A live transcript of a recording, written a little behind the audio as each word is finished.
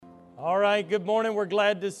All right, good morning. We're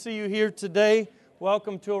glad to see you here today.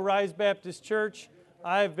 Welcome to Arise Baptist Church.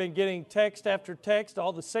 I've been getting text after text,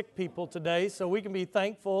 all the sick people today, so we can be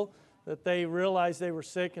thankful that they realized they were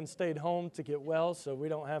sick and stayed home to get well, so we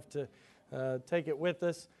don't have to take it with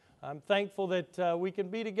us. I'm thankful that we can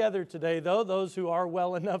be together today, though, those who are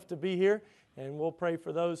well enough to be here, and we'll pray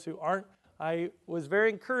for those who aren't. I was very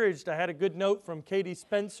encouraged. I had a good note from Katie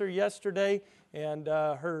Spencer yesterday, and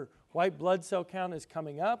her white blood cell count is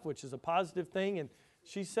coming up, which is a positive thing, and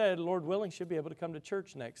she said, Lord willing, she'll be able to come to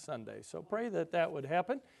church next Sunday. So pray that that would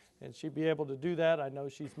happen, and she'd be able to do that. I know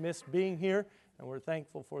she's missed being here, and we're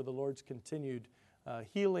thankful for the Lord's continued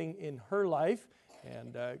healing in her life,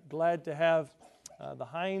 and glad to have the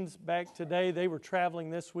Hines back today. They were traveling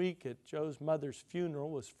this week. At Joe's mother's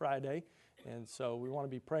funeral was Friday, and so we want to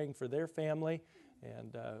be praying for their family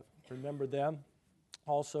and remember them.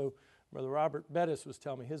 Also, Brother Robert Bettis was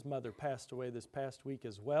telling me his mother passed away this past week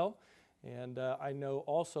as well. And I know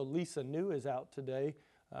also Lisa New is out today.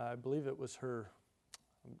 I believe it was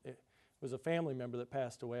it was a family member that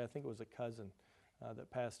passed away. I think it was a cousin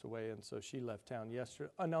that passed away, and so she left town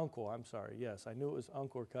yesterday. An uncle, I'm sorry. Yes, I knew it was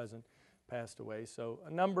uncle or cousin passed away. So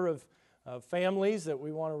a number of families that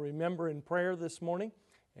we want to remember in prayer this morning,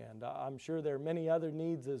 and I'm sure there are many other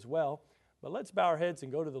needs as well. But let's bow our heads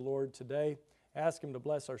and go to the Lord today. Ask Him to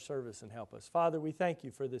bless our service and help us. Father, we thank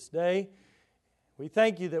You for this day. We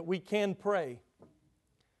thank You that we can pray.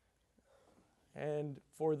 And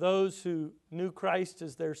for those who knew Christ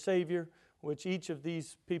as their Savior, which each of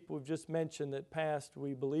these people we've just mentioned that passed,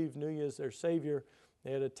 we believe knew You as their Savior,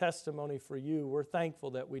 they had a testimony for You. We're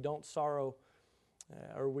thankful that we don't sorrow,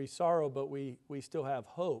 or we sorrow, but we still have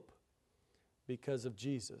hope because of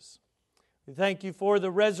Jesus. We thank You for the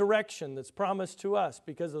resurrection that's promised to us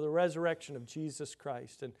because of the resurrection of Jesus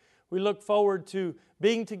Christ. And we look forward to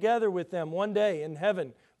being together with them one day in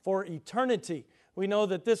heaven for eternity. We know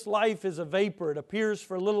that this life is a vapor. It appears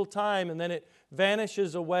for a little time and then it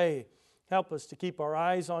vanishes away. Help us to keep our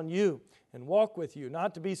eyes on You and walk with You,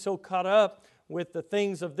 not to be so caught up with the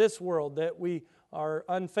things of this world that we are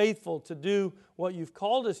unfaithful to do what You've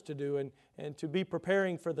called us to do and to be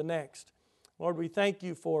preparing for the next. Lord, we thank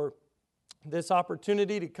You for this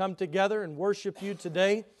opportunity to come together and worship You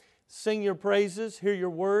today, sing Your praises, hear Your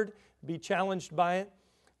word, be challenged by it.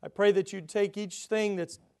 I pray that You'd take each thing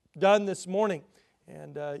that's done this morning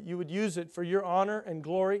and You would use it for Your honor and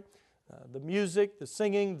glory. The music, the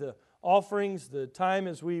singing, the offerings, the time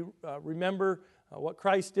as we remember what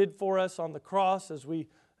Christ did for us on the cross, as we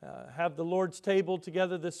have the Lord's table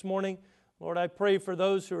together this morning. Lord, I pray for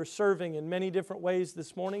those who are serving in many different ways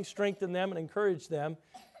this morning. Strengthen them and encourage them.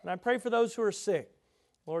 And I pray for those who are sick.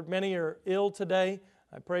 Lord, many are ill today.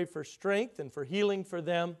 I pray for strength and for healing for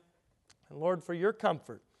them. And Lord, for Your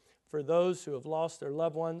comfort for those who have lost their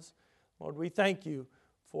loved ones. Lord, we thank You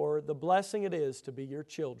for the blessing it is to be Your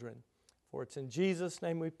children. For it's in Jesus'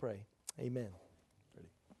 name we pray. Amen. Ready.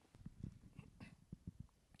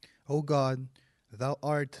 O God, Thou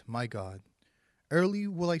art my God. Early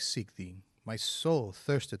will I seek Thee. My soul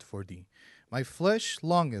thirsteth for Thee. My flesh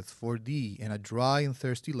longeth for Thee in a dry and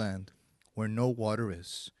thirsty land, where no water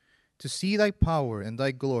is, to see Thy power and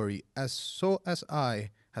Thy glory, so as I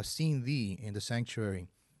have seen Thee in the sanctuary.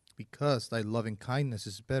 Because Thy loving kindness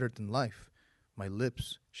is better than life, my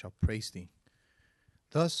lips shall praise Thee.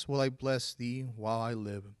 Thus will I bless Thee while I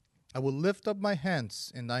live. I will lift up my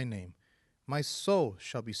hands in Thy name. My soul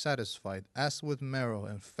shall be satisfied as with marrow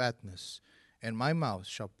and fatness, and my mouth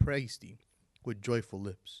shall praise Thee with joyful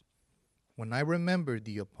lips. When I remember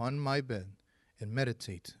Thee upon my bed, and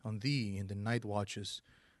meditate on Thee in the night watches,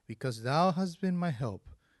 because Thou hast been my help,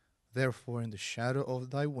 therefore in the shadow of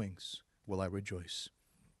Thy wings will I rejoice.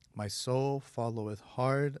 My soul followeth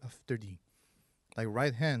hard after Thee. Thy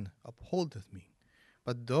right hand upholdeth me.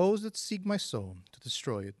 But those that seek my soul to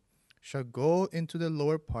destroy it shall go into the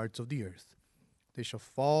lower parts of the earth. They shall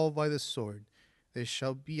fall by the sword. They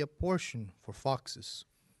shall be a portion for foxes.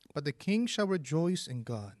 But the king shall rejoice in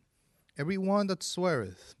God. Every one that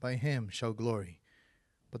sweareth by Him shall glory.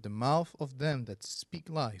 But the mouth of them that speak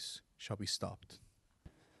lies shall be stopped.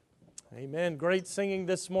 Amen. Great singing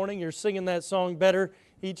this morning. You're singing that song better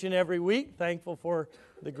each and every week. Thankful for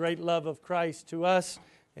the great love of Christ to us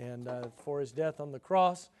and for His death on the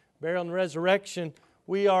cross, burial, and resurrection.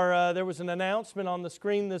 There was an announcement on the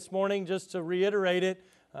screen this morning, just to reiterate it.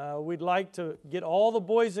 We'd like to get all the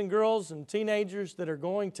boys and girls and teenagers that are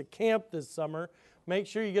going to camp this summer. Make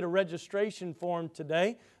sure you get a registration form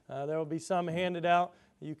today. There will be some handed out.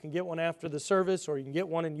 You can get one after the service, or you can get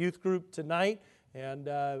one in youth group tonight. And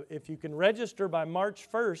if you can register by March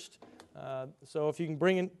 1st, So if you can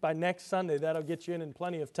bring it by next Sunday, that'll get you in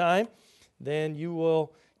plenty of time. Then you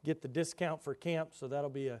will get the discount for camp, so that'll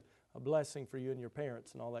be a blessing for you and your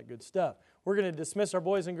parents and all that good stuff. We're going to dismiss our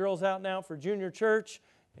boys and girls out now for junior church,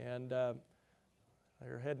 and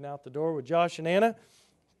they're heading out the door with Josh and Anna.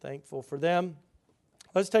 Thankful for them.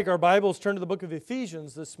 Let's take our Bibles, turn to the book of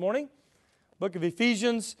Ephesians this morning. Book of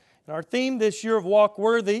Ephesians, and our theme this year of Walk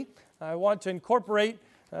Worthy. I want to incorporate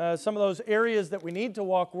some of those areas that we need to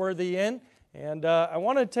walk worthy in, and I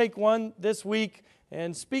want to take one this week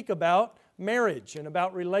and speak about marriage and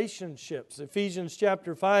about relationships. Ephesians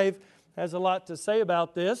chapter 5 has a lot to say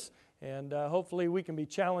about this, and hopefully we can be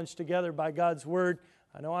challenged together by God's Word.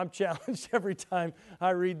 I know I'm challenged every time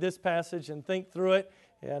I read this passage and think through it,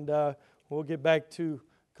 and we'll get back to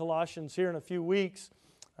Colossians here in a few weeks.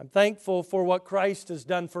 I'm thankful for what Christ has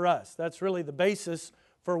done for us. That's really the basis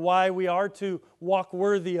for why we are to walk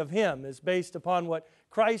worthy of Him, is based upon what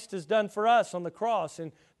Christ has done for us on the cross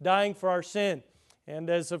and dying for our sin. And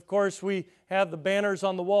as, of course, we have the banners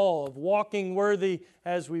on the wall of walking worthy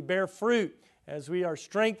as we bear fruit, as we are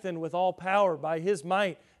strengthened with all power by His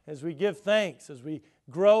might, as we give thanks, as we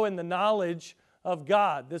grow in the knowledge of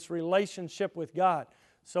God, this relationship with God.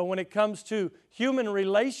 So when it comes to human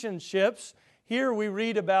relationships, here we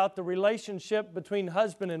read about the relationship between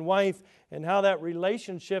husband and wife and how that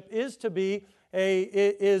relationship is to be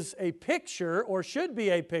a picture, or should be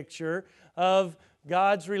a picture, of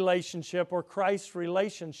God's relationship or Christ's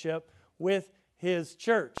relationship with His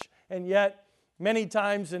church. And yet, many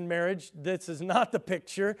times in marriage, this is not the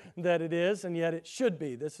picture that it is, and yet it should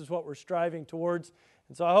be. This is what we're striving towards.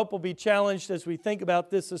 And so I hope we'll be challenged as we think about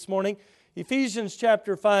this morning. Ephesians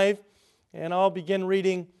chapter 5, and I'll begin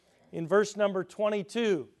reading in verse number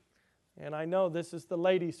 22. And I know this is the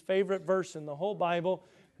ladies' favorite verse in the whole Bible.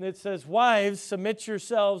 And it says, "Wives, submit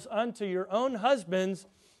yourselves unto your own husbands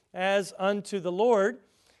as unto the Lord."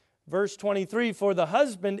 Verse 23, "For the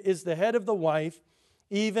husband is the head of the wife,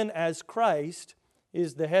 even as Christ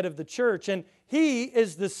is the head of the church, and He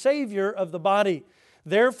is the Savior of the body.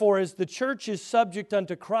 Therefore, as the church is subject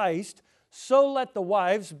unto Christ, so let the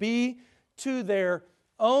wives be to their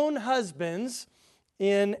own husbands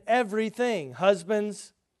in everything.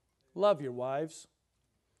 Husbands, love your wives,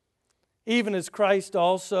 even as Christ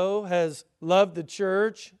also has loved the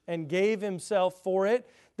church and gave Himself for it,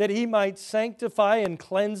 that He might sanctify and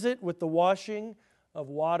cleanse it with the washing of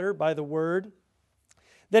water by the word,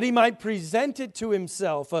 that He might present it to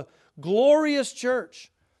Himself a glorious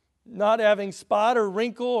church, not having spot or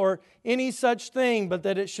wrinkle or any such thing, but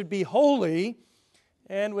that it should be holy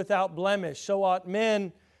and without blemish. So ought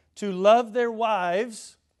men to love their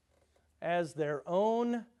wives as their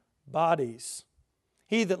own bodies.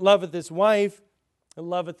 He that loveth his wife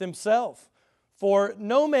loveth himself. For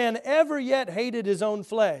no man ever yet hated his own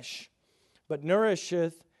flesh, but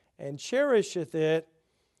nourisheth and cherisheth it,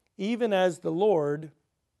 even as the Lord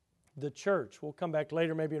the church." We'll come back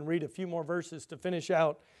later maybe and read a few more verses to finish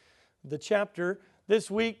out the chapter.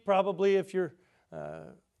 This week, probably if you're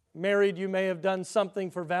married, you may have done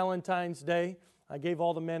something for Valentine's Day. I gave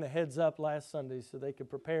all the men a heads up last Sunday so they could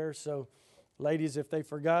prepare. So, ladies, if they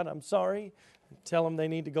forgot, I'm sorry. Tell them they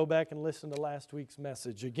need to go back and listen to last week's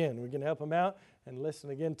message again. We're going to help them out and listen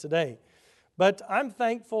again today. But I'm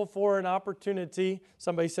thankful for an opportunity.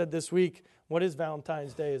 Somebody said this week, what is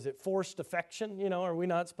Valentine's Day? Is it forced affection? You know, are we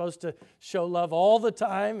not supposed to show love all the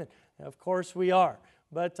time? And of course we are.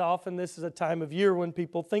 But often this is a time of year when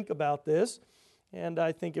people think about this. And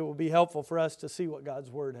I think it will be helpful for us to see what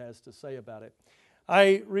God's Word has to say about it.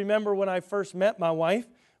 I remember when I first met my wife,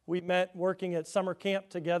 we met working at summer camp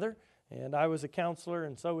together, and I was a counselor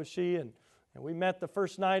and so was she, and we met the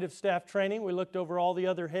first night of staff training. We looked over all the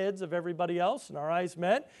other heads of everybody else, and our eyes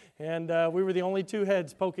met, and we were the only two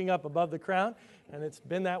heads poking up above the crowd, and it's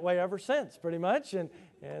been that way ever since, pretty much, and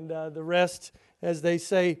the rest, as they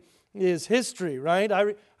say, is history, right?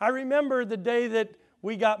 I remember the day that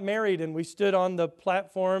we got married, and we stood on the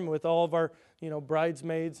platform with all of our,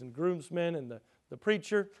 bridesmaids and groomsmen and the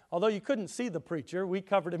preacher. Although you couldn't see the preacher, we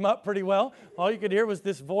covered him up pretty well. All you could hear was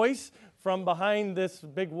this voice from behind this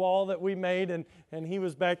big wall that we made, and he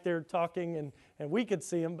was back there talking, and we could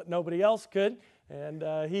see him, but nobody else could. And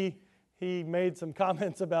he made some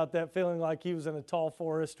comments about that, feeling like he was in a tall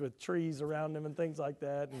forest with trees around him and things like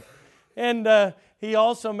that. And he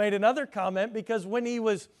also made another comment, because when he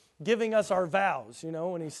was giving us our vows,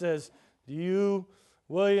 when he says, "Do you,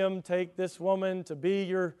 William, take this woman to be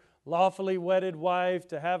your lawfully wedded wife,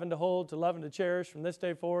 to have and to hold, to love and to cherish from this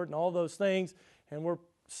day forward," and all those things, and we're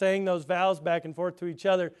saying those vows back and forth to each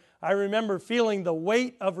other, I remember feeling the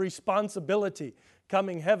weight of responsibility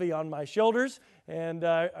coming heavy on my shoulders. And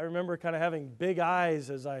I remember kind of having big eyes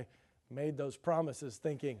as I made those promises,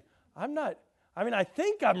 thinking, I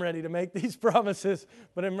think I'm ready to make these promises,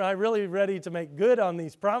 but am I really ready to make good on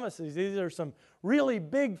these promises? These are some really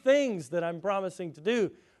big things that I'm promising to do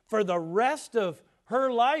for the rest of her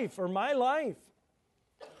life or my life.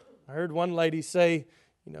 I heard one lady say,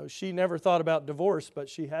 she never thought about divorce, but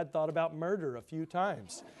she had thought about murder a few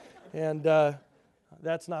times. And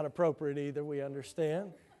that's not appropriate either, we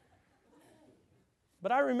understand.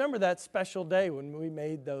 But I remember that special day when we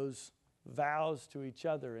made those vows to each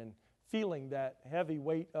other and feeling that heavy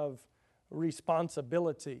weight of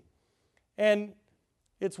responsibility. And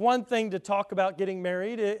it's one thing to talk about getting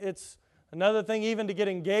married. It's another thing even to get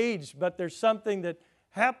engaged, but there's something that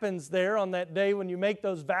happens there on that day when you make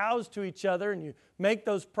those vows to each other and you make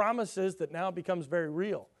those promises that now becomes very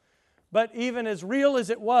real. But even as real as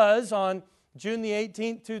it was on June the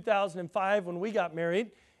 18th, 2005, when we got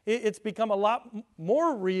married, it's become a lot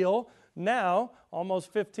more real now,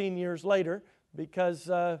 almost 15 years later,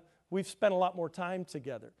 because we've spent a lot more time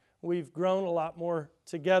together. We've grown a lot more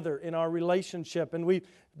together in our relationship, and we've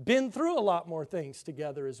been through a lot more things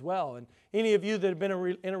together as well. And any of you that have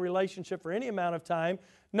been in a relationship for any amount of time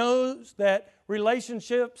knows that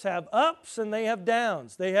relationships have ups and they have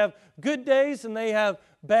downs. They have good days and they have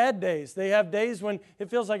bad days. They have days when it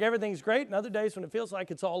feels like everything's great and other days when it feels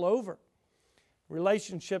like it's all over.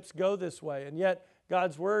 Relationships go this way, and yet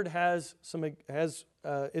God's Word has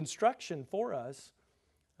instruction for us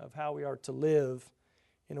of how we are to live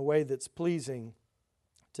in a way that's pleasing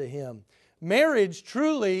to Him. Marriage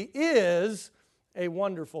truly is a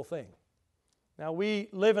wonderful thing. Now, we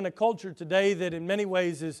live in a culture today that in many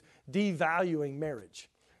ways is devaluing marriage.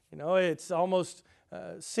 It's almost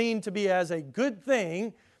seen to be as a good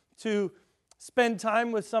thing to spend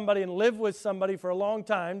time with somebody and live with somebody for a long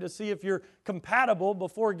time to see if you're compatible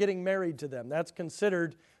before getting married to them. That's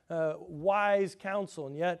considered wise counsel,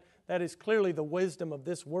 and yet that is clearly the wisdom of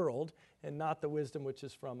this world and not the wisdom which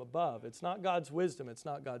is from above. It's not God's wisdom. It's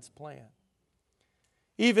not God's plan.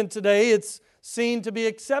 Even today, it's seen to be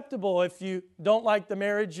acceptable. If you don't like the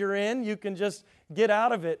marriage you're in, you can just get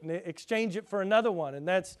out of it and exchange it for another one. And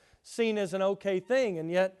that's seen as an okay thing.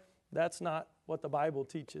 And yet, that's not what the Bible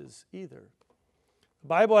teaches either. The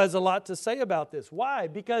Bible has a lot to say about this. Why?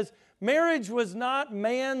 Because marriage was not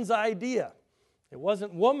man's idea. It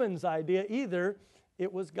wasn't woman's idea either.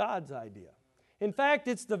 It was God's idea. In fact,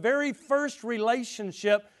 it's the very first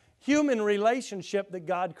relationship, human relationship, that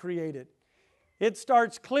God created. It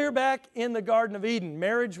starts clear back in the Garden of Eden.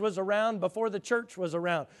 Marriage was around before the church was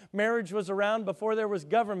around. Marriage was around before there was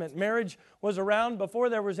government. Marriage was around before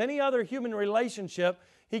there was any other human relationship.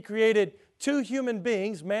 He created two human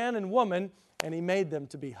beings, man and woman, and He made them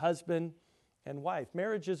to be husband and wife.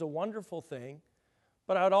 Marriage is a wonderful thing,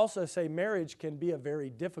 but I would also say marriage can be a very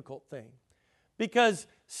difficult thing. Because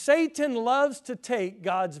Satan loves to take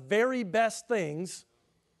God's very best things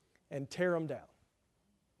and tear them down.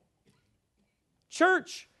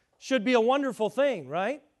 Church should be a wonderful thing,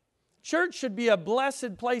 right? Church should be a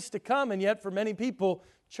blessed place to come, and yet for many people,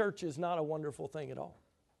 church is not a wonderful thing at all.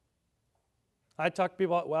 I talk to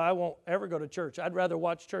people, well, I won't ever go to church. I'd rather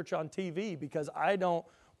watch church on TV because I don't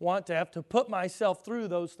want to have to put myself through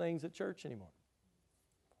those things at church anymore.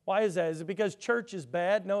 Why is that? Is it because church is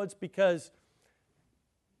bad? No, it's because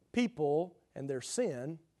people and their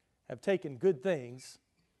sin have taken good things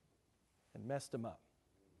and messed them up.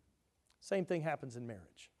 Same thing happens in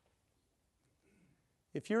marriage.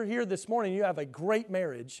 If you're here this morning, you have a great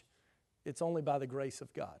marriage, it's only by the grace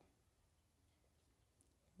of God.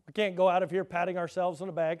 We can't go out of here patting ourselves on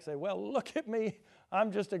the back and say, well, look at me,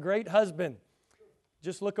 I'm just a great husband.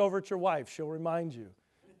 Just look over at your wife, she'll remind you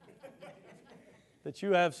that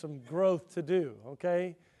you have some growth to do,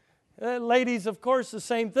 okay? Ladies, of course, the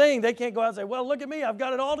same thing. They can't go out and say, well, look at me, I've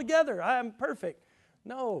got it all together, I'm perfect.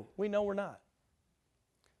 No, we know we're not.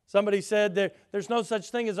 Somebody said there's no such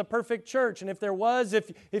thing as a perfect church, and if there was,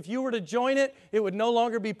 if you were to join it, it would no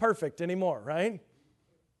longer be perfect anymore, right?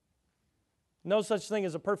 No such thing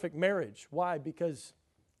as a perfect marriage. Why? Because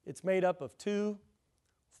it's made up of two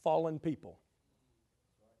fallen people.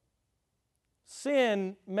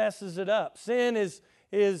 Sin messes it up. Sin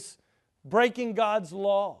is breaking God's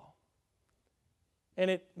law.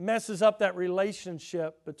 And it messes up that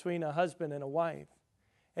relationship between a husband and a wife.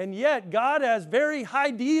 And yet, God has very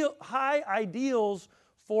high ideals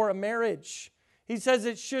for a marriage. He says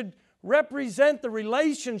it should represent the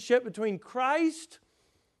relationship between Christ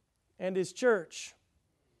and His church.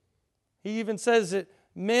 He even says that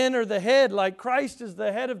men are the head like Christ is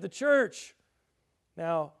the head of the church.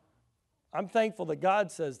 Now, I'm thankful that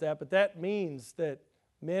God says that, but that means that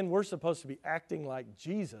men, we're supposed to be acting like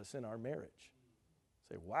Jesus in our marriage.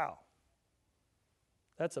 Say, wow,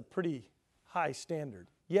 that's a pretty high standard.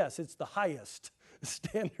 Yes, it's the highest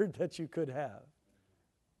standard that you could have.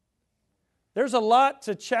 There's a lot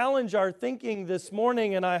to challenge our thinking this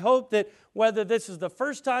morning, and I hope that whether this is the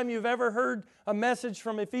first time you've ever heard a message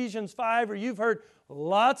from Ephesians 5 or you've heard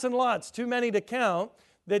lots and lots, too many to count,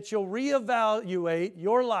 that you'll reevaluate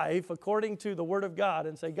your life according to the Word of God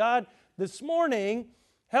and say, God, this morning,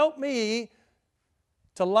 help me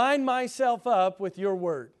to line myself up with your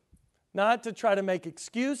Word. Not to try to make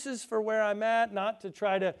excuses for where I'm at, not to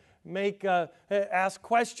try to ask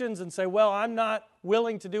questions and say, well, I'm not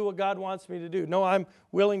willing to do what God wants me to do. No, I'm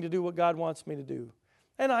willing to do what God wants me to do.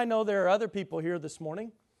 And I know there are other people here this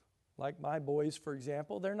morning, like my boys, for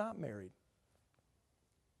example, they're not married.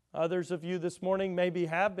 Others of you this morning maybe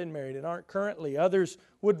have been married and aren't currently. Others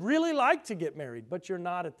would really like to get married, but you're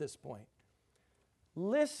not at this point.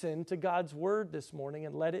 Listen to God's Word this morning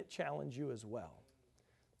and let it challenge you as well.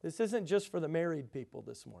 This isn't just for the married people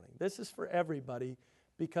this morning. This is for everybody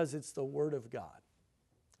because it's the Word of God.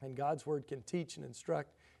 And God's Word can teach and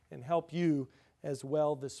instruct and help you as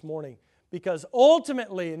well this morning. Because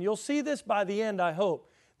ultimately, and you'll see this by the end, I hope,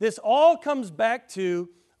 this all comes back to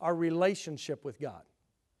our relationship with God.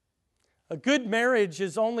 A good marriage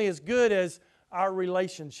is only as good as our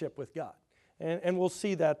relationship with God. And we'll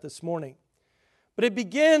see that this morning. But it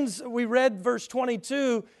begins, we read verse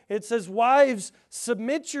 22, it says, wives,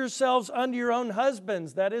 submit yourselves unto your own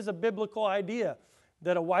husbands. That is a biblical idea,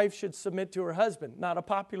 that a wife should submit to her husband. Not a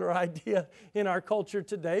popular idea in our culture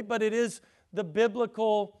today, but it is the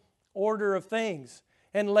biblical order of things.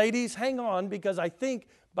 And ladies, hang on, because I think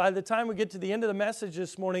by the time we get to the end of the message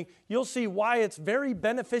this morning, you'll see why it's very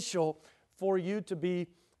beneficial for you to be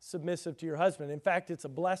submissive to your husband. In fact, it's a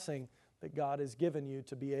blessing that God has given you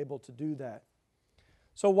to be able to do that.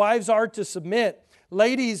 So wives are to submit.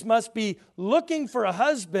 Ladies must be looking for a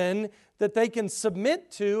husband that they can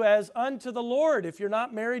submit to as unto the Lord. If you're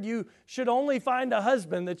not married, you should only find a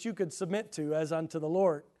husband that you could submit to as unto the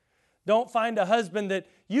Lord. Don't find a husband that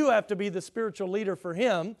you have to be the spiritual leader for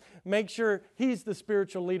him. Make sure he's the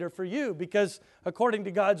spiritual leader for you, because according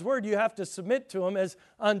to God's Word, you have to submit to him as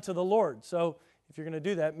unto the Lord. So if you're going to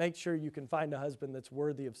do that, make sure you can find a husband that's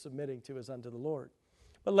worthy of submitting to as unto the Lord.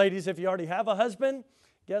 But ladies, if you already have a husband,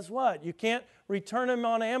 guess what? You can't return him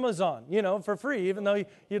on Amazon, for free, even though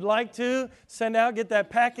you'd like to. Send out, get that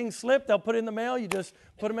packing slip. They'll put it in the mail. You just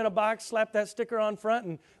put them in a box, slap that sticker on front,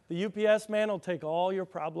 and the UPS man will take all your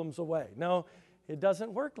problems away. No, it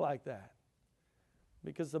doesn't work like that.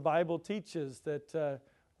 Because the Bible teaches that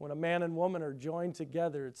when a man and woman are joined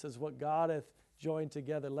together, it says, what God hath joined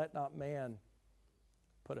together, let not man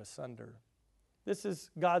put asunder. This is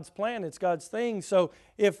God's plan. It's God's thing. So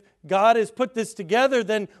if God has put this together,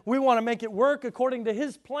 then we want to make it work according to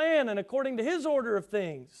His plan and according to His order of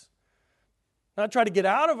things. Not try to get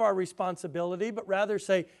out of our responsibility, but rather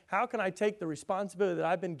say, how can I take the responsibility that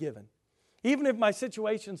I've been given? Even if my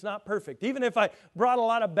situation's not perfect, even if I brought a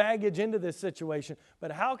lot of baggage into this situation,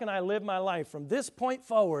 but how can I live my life from this point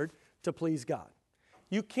forward to please God?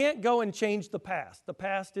 You can't go and change the past. The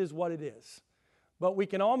past is what it is. But we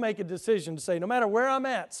can all make a decision to say, no matter where I'm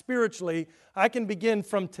at spiritually, I can begin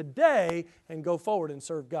from today and go forward and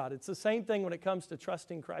serve God. It's the same thing when it comes to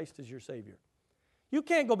trusting Christ as your Savior. You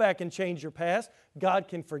can't go back and change your past. God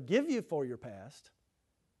can forgive you for your past.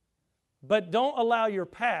 But don't allow your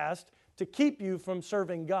past to keep you from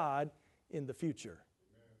serving God in the future.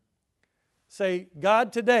 Say,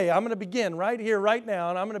 God, today I'm going to begin right here, right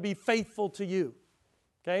now, and I'm going to be faithful to you.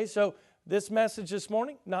 Okay, so this message this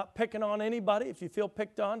morning, not picking on anybody. If you feel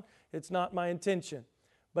picked on, it's not my intention.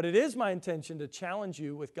 But it is my intention to challenge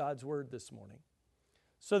you with God's Word this morning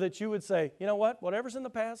so that you would say, you know what, whatever's in the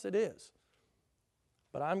past, it is.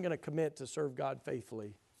 But I'm going to commit to serve God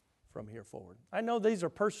faithfully from here forward. I know these are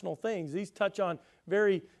personal things. These touch on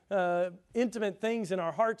very intimate things in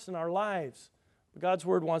our hearts and our lives. But God's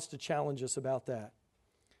Word wants to challenge us about that.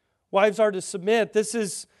 Wives are to submit. This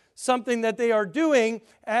is something that they are doing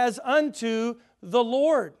as unto the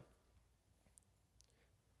Lord.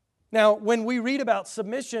 Now, when we read about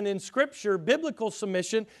submission in Scripture, biblical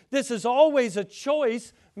submission, this is always a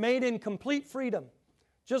choice made in complete freedom.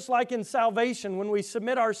 Just like in salvation, when we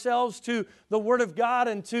submit ourselves to the Word of God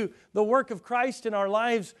and to the work of Christ in our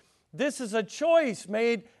lives, this is a choice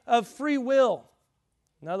made of free will.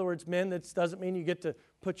 In other words, men, that doesn't mean you get to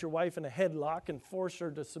put your wife in a headlock and force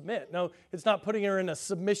her to submit. No, it's not putting her in a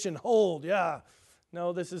submission hold. Yeah,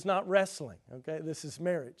 No, this is not wrestling, okay? This is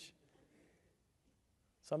marriage.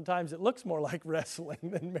 Sometimes it looks more like wrestling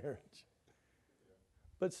than marriage.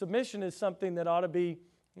 But submission is something that ought to be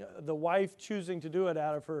the wife choosing to do it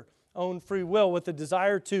out of her own free will with the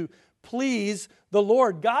desire to please the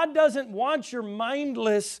Lord. God doesn't want your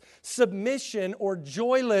mindless submission or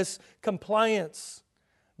joyless compliance.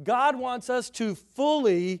 God wants us to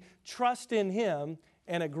fully trust in Him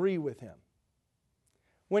and agree with Him.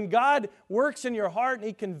 When God works in your heart and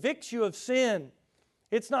He convicts you of sin,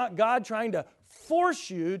 it's not God trying to force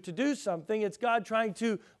you to do something. It's God trying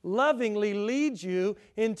to lovingly lead you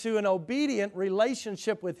into an obedient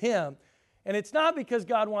relationship with Him. And it's not because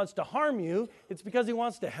God wants to harm you. It's because He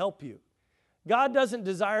wants to help you. God doesn't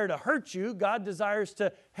desire to hurt you. God desires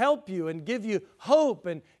to help you and give you hope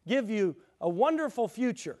and give you a wonderful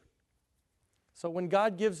future. So when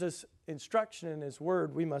God gives us instruction in His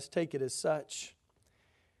Word, we must take it as such.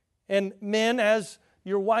 And men, as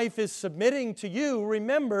your wife is submitting to you,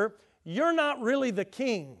 remember, you're not really the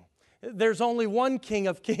king. There's only one King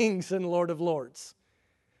of Kings and Lord of Lords.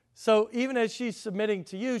 So even as she's submitting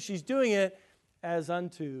to you, she's doing it as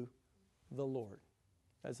unto the Lord.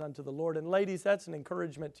 As unto the Lord. And ladies, that's an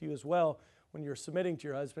encouragement to you as well when you're submitting to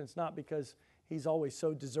your husband. It's not because he's always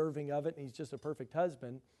so deserving of it and he's just a perfect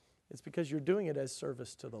husband. It's because you're doing it as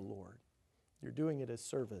service to the Lord. You're doing it as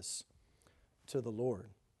service to the Lord.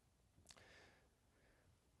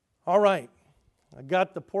 All right. I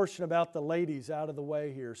got the portion about the ladies out of the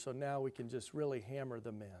way here, so now we can just really hammer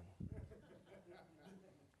the men.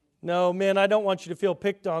 No, men, I don't want you to feel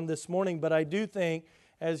picked on this morning, but I do think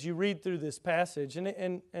as you read through this passage,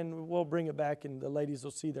 and we'll bring it back and the ladies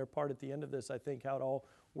will see their part at the end of this, I think, how it all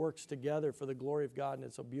works together for the glory of God, and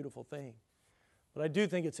it's a beautiful thing. But I do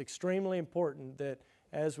think it's extremely important that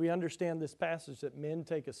as we understand this passage, that men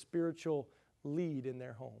take a spiritual lead in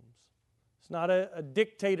their homes. It's not a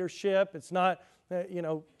dictatorship. It's not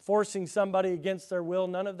forcing somebody against their will,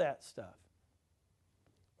 none of that stuff.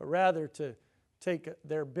 But rather to take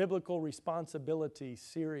their biblical responsibility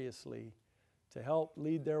seriously to help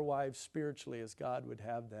lead their wives spiritually as God would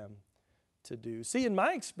have them to do. See, in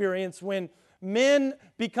my experience, when men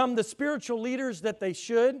become the spiritual leaders that they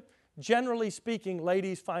should, generally speaking,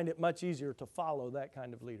 ladies find it much easier to follow that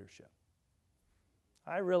kind of leadership.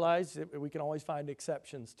 I realize that we can always find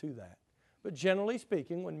exceptions to that. But generally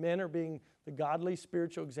speaking, when men are being the godly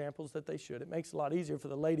spiritual examples that they should, it makes it a lot easier for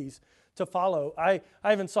the ladies to follow. I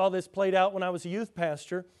even saw this played out when I was a youth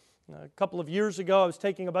pastor. A couple of years ago, I was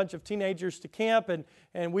taking a bunch of teenagers to camp,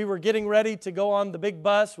 and we were getting ready to go on the big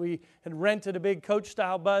bus. We had rented a big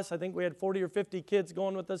coach-style bus. I think we had 40 or 50 kids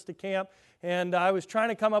going with us to camp, and I was trying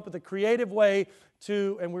to come up with a creative way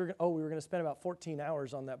to, and we were going to spend about 14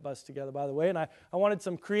 hours on that bus together, by the way, and I wanted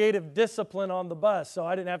some creative discipline on the bus, so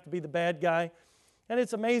I didn't have to be the bad guy. And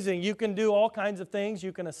it's amazing. You can do all kinds of things.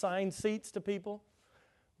 You can assign seats to people.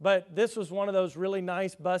 But this was one of those really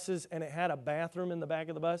nice buses, and it had a bathroom in the back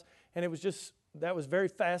of the bus. And it was that was very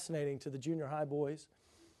fascinating to the junior high boys.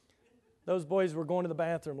 Those boys were going to the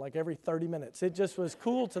bathroom like every 30 minutes. It just was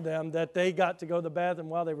cool to them that they got to go to the bathroom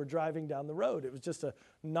while they were driving down the road. It was just a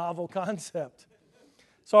novel concept.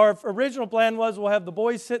 So our original plan was we'll have the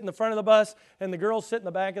boys sit in the front of the bus and the girls sit in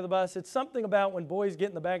the back of the bus. It's something about when boys get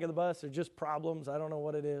in the back of the bus, they're just problems. I don't know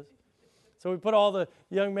what it is. So we put all the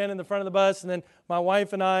young men in the front of the bus, and then my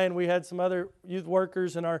wife and I, and we had some other youth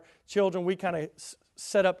workers and our children, we kind of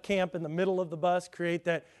set up camp in the middle of the bus, create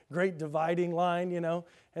that great dividing line,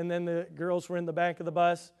 and then the girls were in the back of the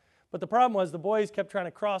bus. But the problem was the boys kept trying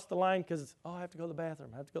to cross the line because, I have to go to the bathroom,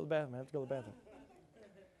 I have to go to the bathroom, I have to go to the bathroom.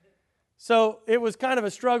 So it was kind of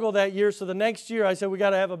a struggle that year. So the next year I said, we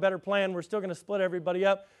got to have a better plan. We're still going to split everybody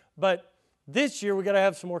up. But this year we got to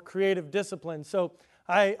have some more creative discipline. So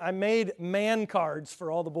I made man cards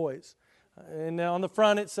for all the boys. And on the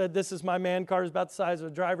front it said, this is my man card. It's about the size of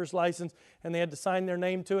a driver's license. And they had to sign their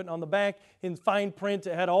name to it. And on the back, in fine print,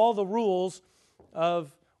 it had all the rules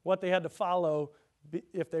of what they had to follow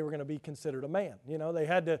if they were going to be considered a man. They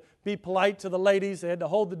had to be polite to the ladies. They had to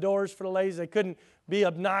hold the doors for the ladies. They couldn't be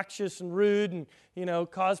obnoxious and rude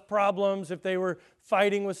and, cause problems if they were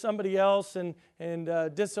fighting with somebody else and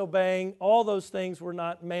disobeying. All those things were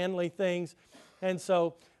not manly things. And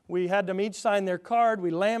so we had them each sign their card.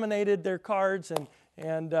 We laminated their cards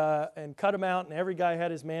and cut them out, and every guy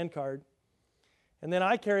had his man card. And then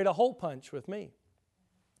I carried a hole punch with me.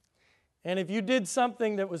 And if you did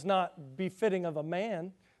something that was not befitting of a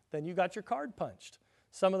man, then you got your card punched.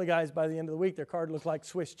 Some of the guys, by the end of the week, their card looked like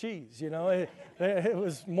Swiss cheese. It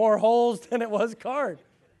was more holes than it was card.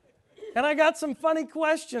 And I got some funny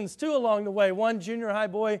questions, too, along the way. One junior high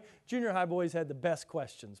boys had the best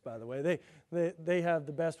questions, by the way. They have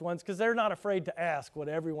the best ones because they're not afraid to ask what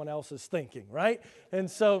everyone else is thinking, right?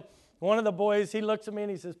 And so one of the boys, he looks at me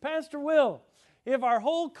and he says, Pastor Will, if our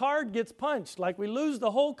whole card gets punched, like we lose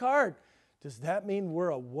the whole card, does that mean we're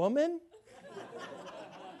a woman?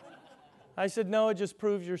 I said, no, it just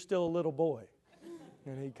proves you're still a little boy.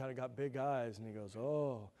 And he kind of got big eyes and he goes,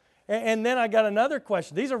 oh. And then I got another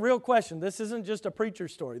question. These are real questions. This isn't just a preacher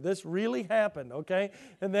story. This really happened, okay?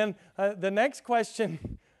 And then the next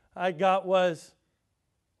question I got was,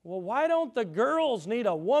 well, why don't the girls need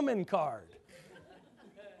a woman card?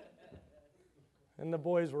 And the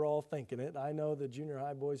boys were all thinking it. I know the junior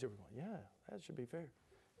high boys were going, yeah, that should be fair.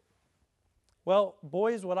 Well,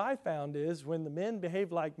 boys, what I found is when the men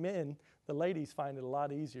behave like men, the ladies find it a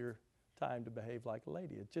lot easier time to behave like a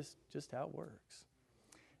lady. It's just how it works.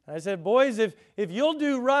 And I said, boys, if you'll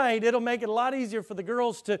do right, it'll make it a lot easier for the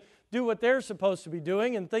girls to do what they're supposed to be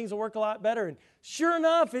doing, and things will work a lot better. And sure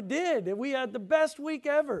enough, it did. We had the best week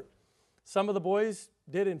ever. Some of the boys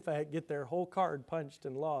did, in fact, get their whole card punched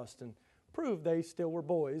and lost and proved they still were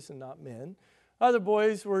boys and not men. Other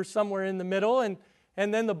boys were somewhere in the middle, and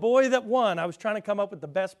then the boy that won, I was trying to come up with the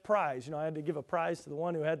best prize. I had to give a prize to the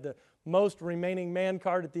one who had the most remaining man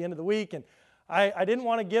card at the end of the week, and I didn't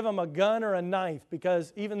want to give him a gun or a knife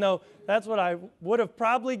because even though that's what I would have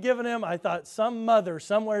probably given him, I thought some mother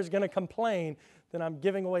somewhere is going to complain that I'm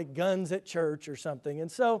giving away guns at church or something. And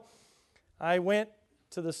so I went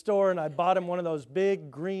to the store and I bought him one of those big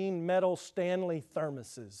green metal Stanley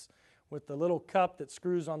thermoses with the little cup that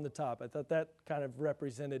screws on the top. I thought that kind of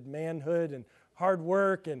represented manhood and hard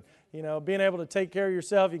work and, being able to take care of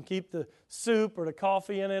yourself. You can keep the soup or the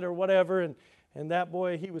coffee in it or whatever. And that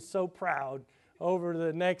boy, he was so proud. Over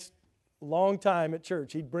the next long time at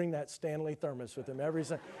church, he'd bring that Stanley thermos with him every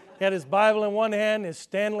Sunday. He had his Bible in one hand, his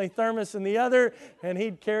Stanley thermos in the other, and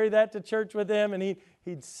he'd carry that to church with him, and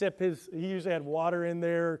he'd sip he usually had water in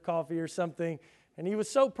there or coffee or something, and he was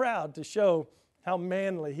so proud to show how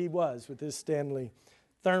manly he was with his Stanley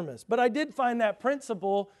thermos. But I did find that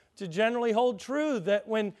principle to generally hold true, that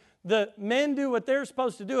when the men do what they're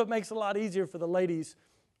supposed to do, it makes it a lot easier for the ladies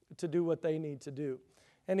to do what they need to do.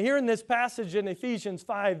 And here in this passage in Ephesians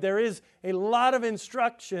 5, there is a lot of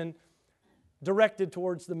instruction directed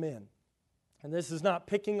towards the men. And this is not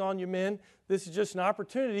picking on you men. This is just an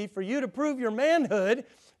opportunity for you to prove your manhood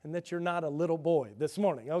and that you're not a little boy this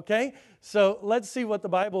morning, okay? So let's see what the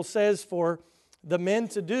Bible says for the men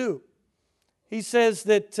to do. He says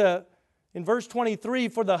that in verse 23,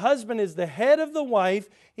 for the husband is the head of the wife,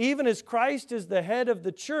 even as Christ is the head of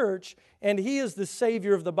the church, and he is the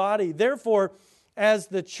Savior of the body. Therefore, as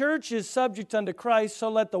the church is subject unto Christ, so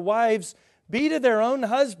let the wives be to their own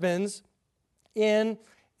husbands in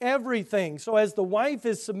everything. So as the wife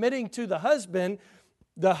is submitting to the husband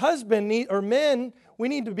men, we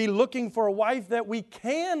need to be looking for a wife that we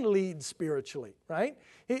can lead spiritually, right?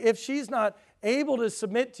 If she's not able to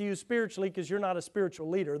submit to you spiritually because you're not a spiritual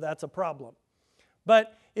leader, that's a problem.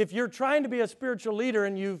 But if you're trying to be a spiritual leader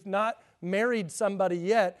and you've not married somebody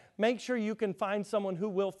yet, make sure you can find someone who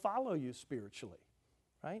will follow you spiritually,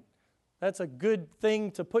 right? That's a good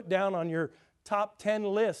thing to put down on your top 10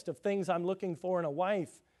 list of things I'm looking for in a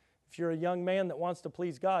wife. If you're a young man that wants to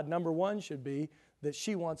please God, number one should be that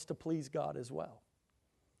she wants to please God as well.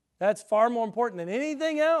 That's far more important than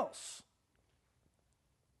anything else.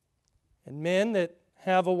 And men that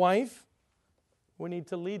have a wife, we need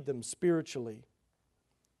to lead them spiritually.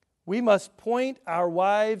 We must point our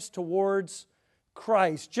wives towards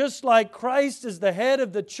Christ. Just like Christ is the head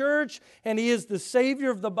of the church and He is the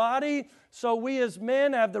Savior of the body, so we as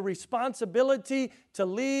men have the responsibility to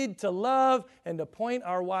lead, to love, and to point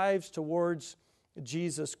our wives towards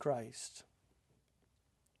Jesus Christ.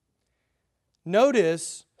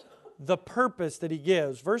 Notice the purpose that He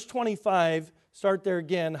gives. Verse 25, start there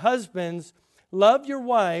again. Husbands, love your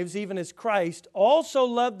wives even as Christ also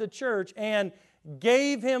loved the church and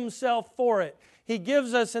gave Himself for it. He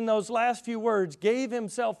gives us in those last few words, gave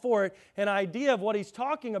Himself for it, an idea of what He's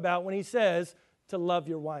talking about when He says to love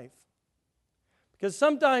your wife. Because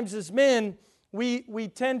sometimes as men, we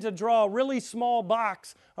tend to draw a really small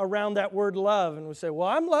box around that word love. And we say, well,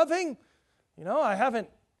 I'm loving. I haven't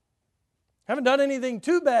done anything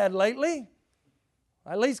too bad lately.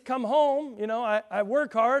 I at least come home. I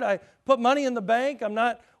work hard. I put money in the bank. I'm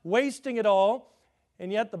not wasting it all.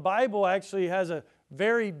 And yet the Bible actually has a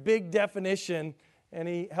very big definition, and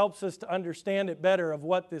He helps us to understand it better of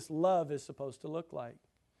what this love is supposed to look like.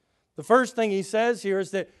 The first thing He says here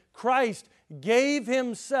is that Christ gave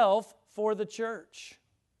Himself for the church.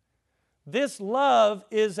 This love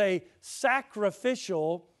is a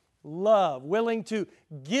sacrificial love, willing to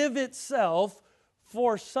give itself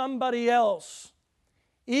for somebody else,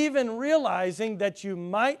 even realizing that you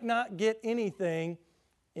might not get anything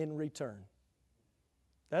in return.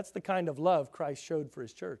 That's the kind of love Christ showed for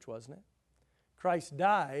His church, wasn't it? Christ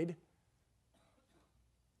died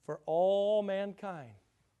for all mankind.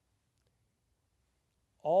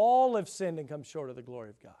 All have sinned and come short of the glory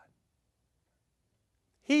of God.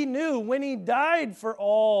 He knew when He died for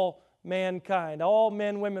all mankind, all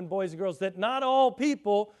men, women, boys, and girls, that not all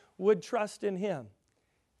people would trust in Him.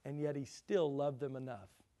 And yet He still loved them enough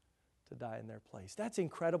to die in their place. That's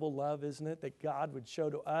incredible love, isn't it? That God would show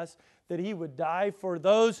to us, that He would die for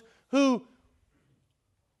those who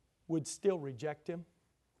would still reject Him.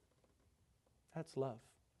 That's love.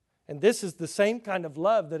 And this is the same kind of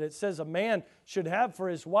love that it says a man should have for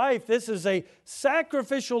his wife. This is a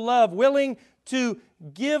sacrificial love, willing to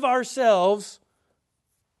give ourselves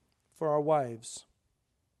for our wives.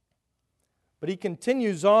 But he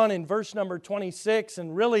continues on in verse number 26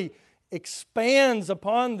 and really expands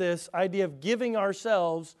upon this idea of giving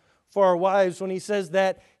ourselves for our wives when he says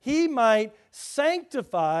that He might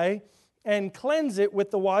sanctify and cleanse it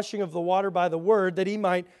with the washing of the water by the word, that He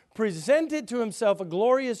might present it to Himself a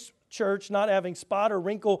glorious church, not having spot or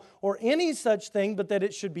wrinkle or any such thing, but that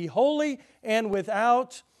it should be holy and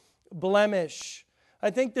without blemish. I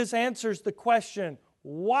think this answers the question,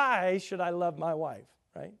 why should I love my wife,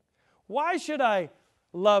 right? Why should I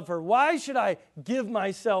love her? Why should I give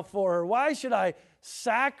myself for her? Why should I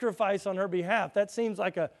sacrifice on her behalf? That seems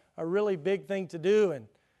like a really big thing to do, and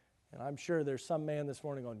I'm sure there's some man this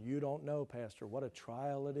morning going, you don't know, Pastor, what a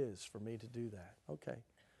trial it is for me to do that. Okay,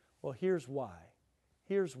 well, here's why.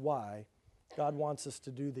 Here's why God wants us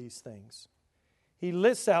to do these things. He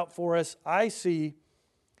lists out for us, I see,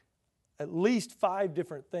 at least 5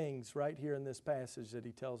 different things right here in this passage that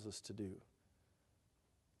He tells us to do.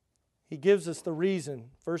 He gives us the reason,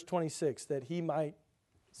 verse 26, that He might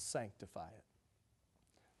sanctify it.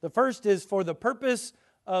 The first is for the purpose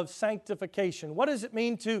of sanctification. What does it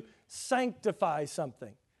mean to sanctify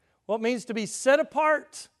something? Well, it means to be set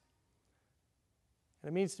apart. And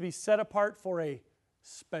it means to be set apart for a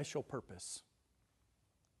special purpose.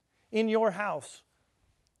 In your house,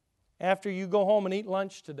 after you go home and eat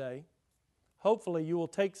lunch today, hopefully you will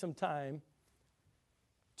take some time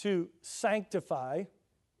to sanctify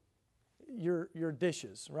your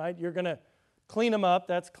dishes, right? You're going to clean them up.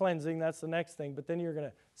 That's cleansing. That's the next thing. But then you're going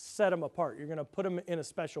to set them apart. You're going to put them in a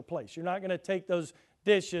special place. You're not going to take those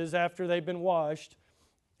dishes after they've been washed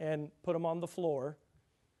and put them on the floor.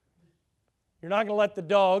 You're not going to let the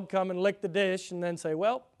dog come and lick the dish and then say,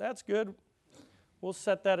 well, that's good. We'll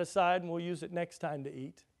set that aside and we'll use it next time to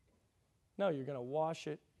eat. No, you're going to wash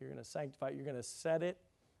it. You're going to sanctify it. You're going to set it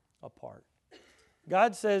apart.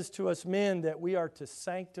 God says to us men that we are to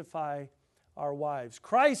sanctify our wives.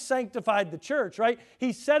 Christ sanctified the church, right?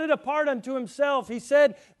 He set it apart unto Himself. He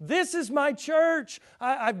said, this is my church.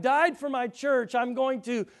 I've died for my church. I'm going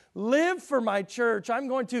to live for my church. I'm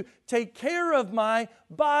going to take care of my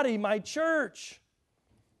body, my church.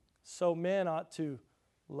 So men ought to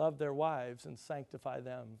love their wives and sanctify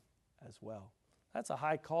them as well. That's a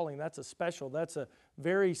high calling. That's a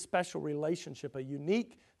very special relationship, a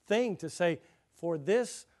unique thing to say, for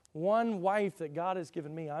this one wife that God has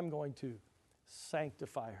given me, I'm going to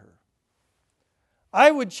sanctify her. I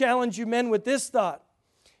would challenge you men with this thought.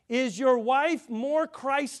 Is your wife more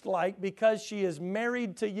Christ-like because she is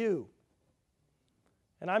married to you?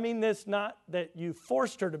 And I mean this not that you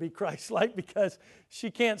forced her to be Christ-like because she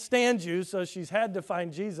can't stand you, so she's had to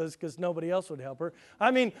find Jesus because nobody else would help her.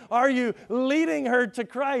 I mean, are you leading her to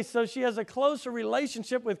Christ so she has a closer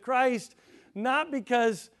relationship with Christ, not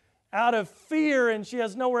because out of fear and she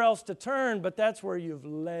has nowhere else to turn, but that's where you've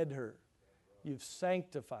led her. You've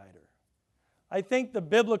sanctified her. I think the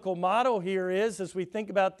biblical motto here is, as we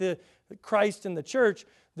think about the Christ and the church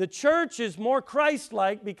is more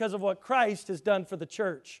Christ-like because of what Christ has done for the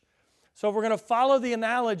church. So if we're going to follow the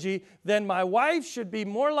analogy, then my wife should be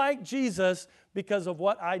more like Jesus because of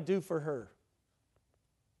what I do for her.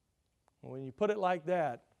 When you put it like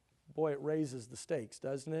that, boy, it raises the stakes,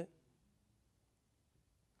 doesn't it?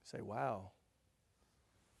 You say, wow.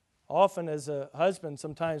 Often as a husband,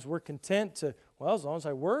 sometimes we're content to, well, as long as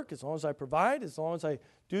I work, as long as I provide, as long as I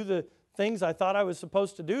do the things I thought I was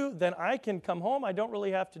supposed to do, then I can come home. I don't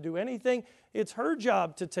really have to do anything. It's her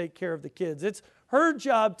job to take care of the kids. It's her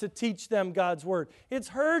job to teach them God's Word. It's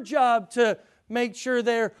her job to make sure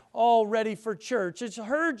they're all ready for church. It's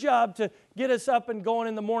her job to get us up and going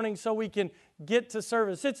in the morning so we can get to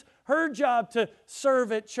service. It's her job to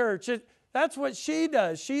serve at church. That's what she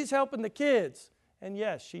does. She's helping the kids. And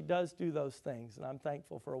yes, she does do those things. And I'm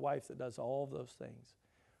thankful for a wife that does all of those things.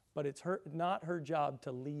 But it's not her job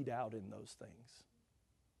to lead out in those things.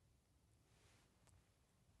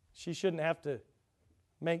 She shouldn't have to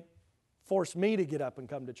force me to get up and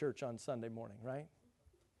come to church on Sunday morning, right?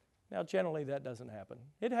 Now, generally that doesn't happen.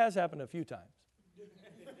 It has happened a few times.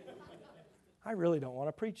 I really don't want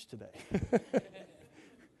to preach today.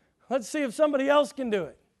 Let's see if somebody else can do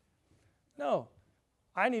it. No,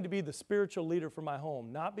 I need to be the spiritual leader for my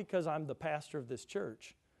home, not because I'm the pastor of this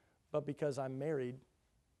church, but because I'm married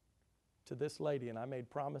to this lady, and I made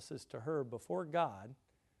promises to her before God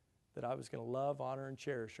that I was going to love, honor, and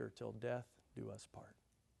cherish her till death do us part.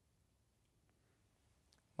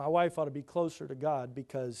 My wife ought to be closer to God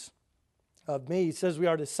because of me. He says we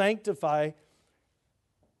are to sanctify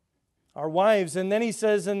our wives, and then he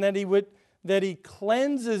says, and that he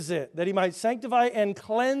cleanses it, that he might sanctify and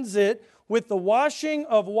cleanse it with the washing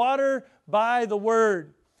of water by the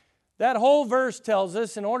word. That whole verse tells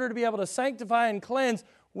us in order to be able to sanctify and cleanse,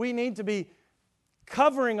 we need to be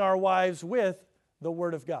covering our wives with the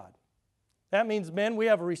word of God. That means, men, we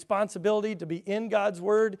have a responsibility to be in God's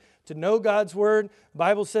Word, to know God's Word. The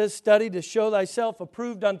Bible says, study to show thyself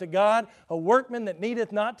approved unto God, a workman that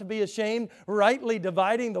needeth not to be ashamed, rightly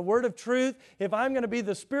dividing the Word of truth. If I'm going to be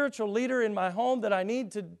the spiritual leader in my home that I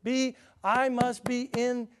need to be, I must be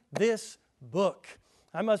in this book.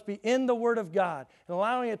 I must be in the Word of God and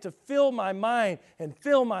allowing it to fill my mind and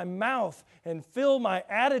fill my mouth and fill my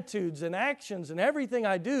attitudes and actions and everything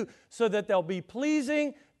I do so that they'll be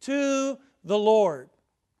pleasing to the Lord.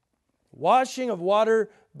 Washing of water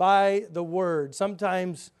by the word.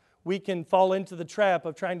 Sometimes we can fall into the trap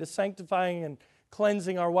of trying to sanctifying and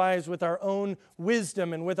cleansing our wives with our own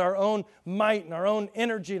wisdom and with our own might and our own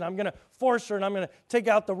energy. And I'm going to force her and I'm going to take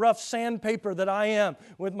out the rough sandpaper that I am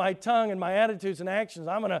with my tongue and my attitudes and actions.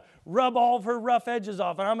 I'm going to rub all of her rough edges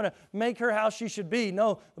off and I'm going to make her how she should be.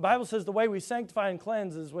 No, the Bible says the way we sanctify and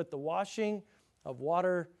cleanse is with the washing of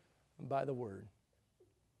water by the word.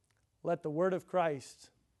 Let the word of Christ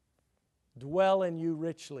dwell in you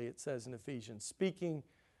richly, it says in Ephesians, speaking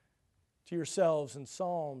to yourselves in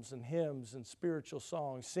psalms and hymns and spiritual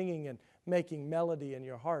songs, singing and making melody in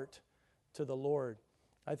your heart to the Lord.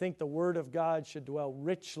 I think the word of God should dwell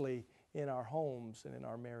richly in our homes and in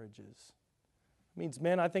our marriages. It means,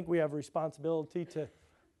 men, I think we have a responsibility to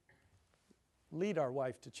lead our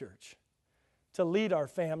wife to church, to lead our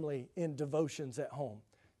family in devotions at home,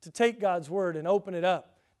 to take God's word and open it up.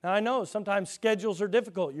 Now, I know sometimes schedules are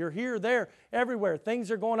difficult. You're here, there, everywhere. Things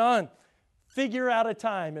are going on. Figure out a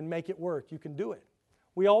time and make it work. You can do it.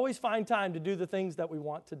 We always find time to do the things that we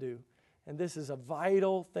want to do. And this is a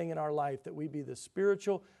vital thing in our life, that we be the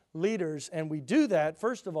spiritual leaders. And we do that,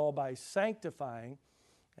 first of all, by sanctifying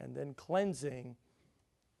and then cleansing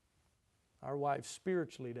our wife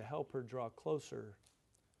spiritually to help her draw closer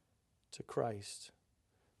to Christ.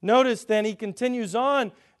 Notice then he continues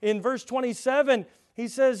on in verse 27. He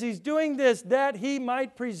says he's doing this that he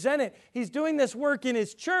might present it. He's doing this work in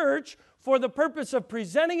his church for the purpose of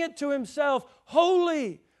presenting it to himself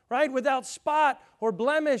holy, right? Without spot or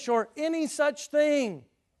blemish or any such thing.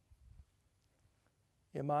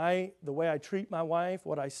 Am I, the way I treat my wife,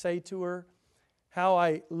 what I say to her, how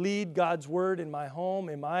I lead God's word in my home,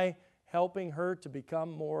 am I helping her to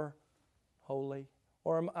become more holy?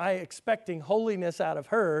 Or am I expecting holiness out of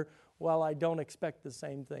her while I don't expect the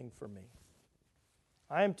same thing for me?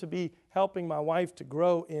 I am to be helping my wife to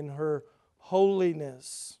grow in her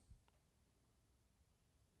holiness.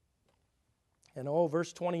 And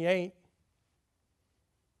verse 28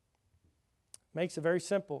 makes it very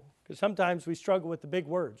simple, because sometimes we struggle with the big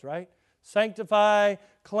words, right? Sanctify,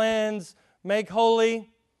 cleanse, make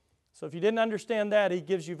holy. So if you didn't understand that, he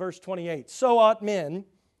gives you verse 28. So ought men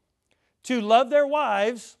to love their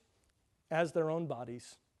wives as their own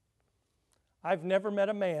bodies. I've never met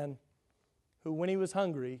a man who, when he was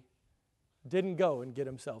hungry, didn't go and get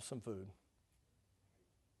himself some food.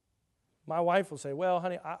 My wife will say, well,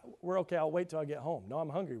 honey, we're okay. I'll wait till I get home. No, I'm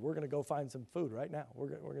hungry. We're going to go find some food right now. We're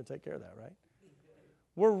going to take care of that, right?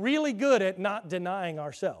 We're really good at not denying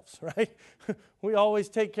ourselves, right? We always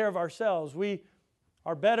take care of ourselves. We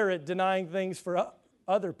are better at denying things for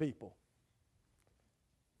other people.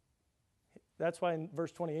 That's why in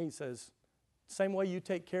verse 28 says, same way you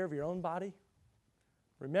take care of your own body.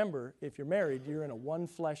 Remember, if you're married, you're in a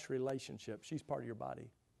one-flesh relationship. She's part of your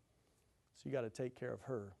body. So you got to take care of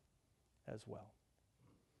her as well.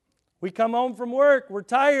 We come home from work, we're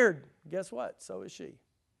tired. Guess what? So is she.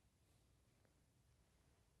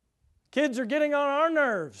 Kids are getting on our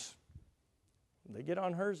nerves. They get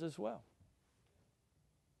on hers as well.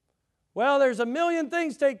 Well, there's a million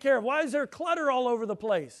things to take care of. Why is there clutter all over the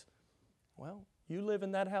place? Well, you live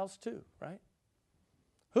in that house too, right?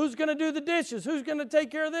 Who's going to do the dishes? Who's going to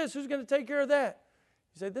take care of this? Who's going to take care of that?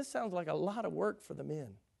 You say, this sounds like a lot of work for the men.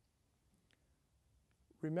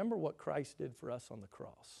 Remember what Christ did for us on the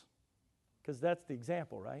cross, because that's the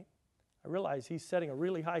example, right? I realize He's setting a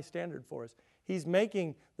really high standard for us. He's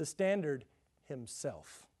making the standard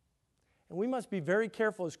Himself. And we must be very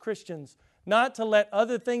careful as Christians not to let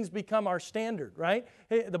other things become our standard, right?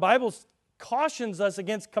 The Bible cautions us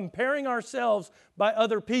against comparing ourselves by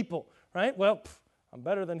other people, right? Well, I'm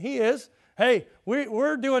better than he is. Hey,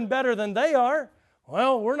 we're doing better than they are.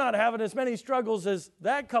 Well, we're not having as many struggles as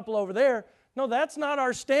that couple over there. No, that's not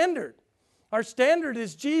our standard. Our standard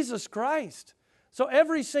is Jesus Christ. So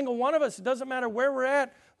every single one of us, it doesn't matter where we're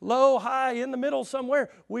at, low, high, in the middle, somewhere,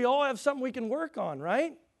 we all have something we can work on,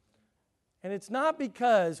 right? And it's not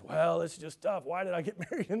because, well, it's just tough. Why did I get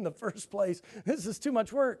married in the first place? This is too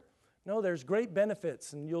much work. No, there's great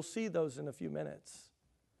benefits, and you'll see those in a few minutes.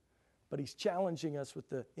 But He's challenging us with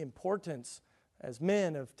the importance as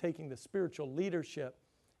men of taking the spiritual leadership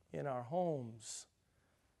in our homes,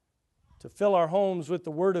 to fill our homes with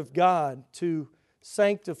the Word of God, to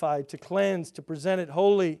sanctify, to cleanse, to present it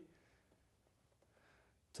holy,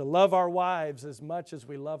 to love our wives as much as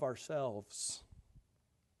we love ourselves.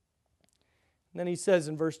 And then he says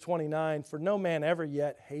in verse 29, for no man ever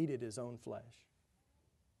yet hated his own flesh,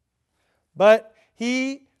 but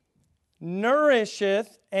he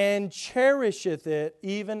nourisheth and cherisheth it,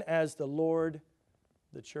 even as the Lord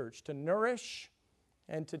the church. To nourish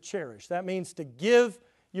and to cherish. That means to give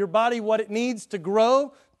your body what it needs to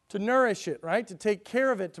grow, to nourish it, right? To take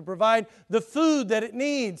care of it, to provide the food that it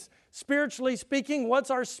needs. Spiritually speaking, what's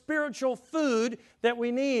our spiritual food that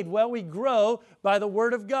we need? Well, we grow by the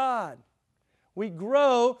Word of God. We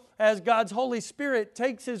grow as God's Holy Spirit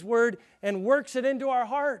takes His Word and works it into our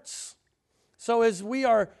hearts. So as we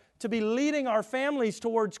are to be leading our families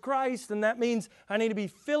towards Christ, and that means I need to be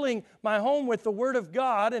filling my home with the Word of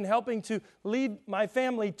God and helping to lead my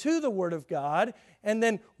family to the Word of God, and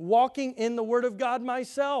then walking in the Word of God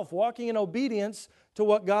myself, walking in obedience to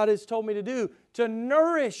what God has told me to do, to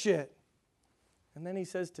nourish it. And then he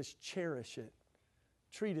says to cherish it,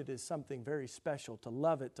 treat it as something very special, to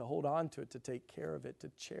love it, to hold on to it, to take care of it, to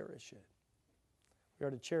cherish it. We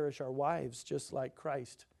are to cherish our wives just like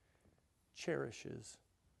Christ cherishes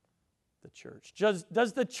the church.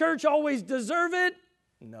 Does the church always deserve it?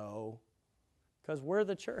 No, because we're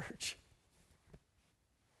the church.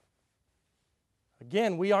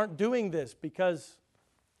 Again, we aren't doing this because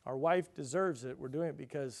our wife deserves it. We're doing it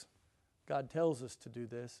because God tells us to do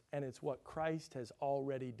this, and it's what Christ has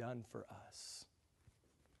already done for us.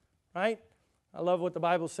 Right? I love what the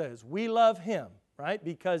Bible says. We love Him, right?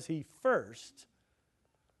 Because He first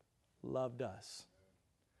loved us.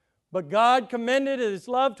 But God commended His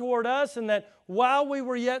love toward us, and that while we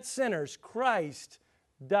were yet sinners, Christ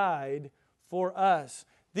died for us.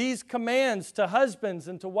 These commands to husbands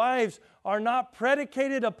and to wives are not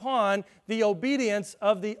predicated upon the obedience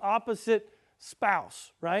of the opposite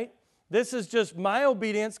spouse, right? This is just my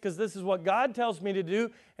obedience because this is what God tells me to do,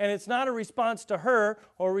 and it's not a response to her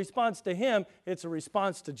or a response to him. It's a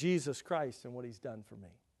response to Jesus Christ and what He's done for me.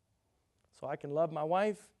 So I can love my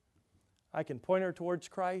wife. I can point her towards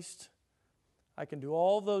Christ. I can do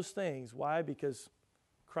all those things. Why? Because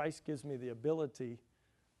Christ gives me the ability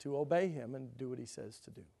to obey Him and do what He says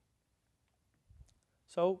to do.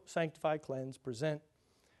 So, sanctify, cleanse, present,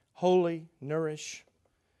 holy, nourish,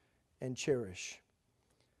 and cherish.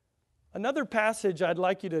 Another passage I'd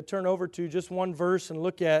like you to turn over to, just one verse and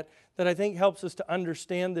look at, that I think helps us to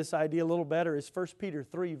understand this idea a little better, is 1 Peter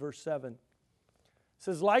 3, verse 7. It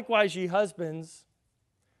says, likewise, ye husbands,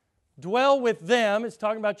 dwell with them, it's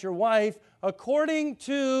talking about your wife, according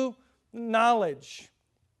to knowledge,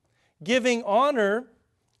 giving honor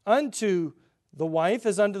unto the wife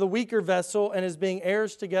as unto the weaker vessel, and as being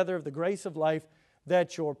heirs together of the grace of life,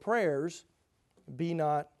 that your prayers be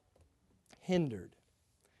not hindered.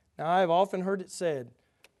 Now, I've often heard it said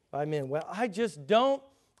by men, well, I just don't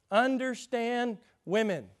understand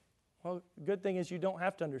women. Well, the good thing is you don't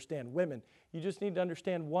have to understand women. You just need to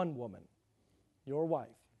understand one woman, your wife.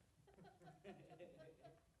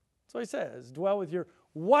 That's what he says. Dwell with your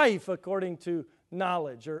wife according to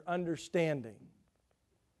knowledge or understanding.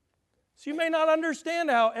 So you may not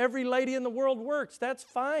understand how every lady in the world works. That's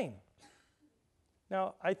fine.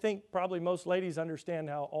 Now, I think probably most ladies understand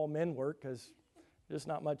how all men work because there's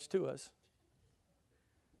not much to us.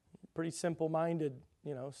 Pretty simple-minded,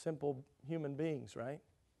 simple human beings, right?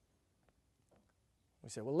 We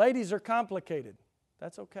say, well, ladies are complicated.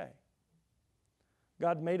 That's okay.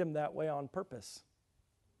 God made them that way on purpose.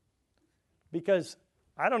 Because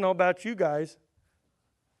I don't know about you guys,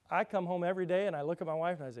 I come home every day and I look at my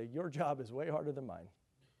wife and I say, your job is way harder than mine.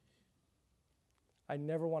 I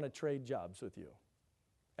never want to trade jobs with you,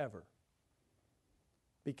 ever.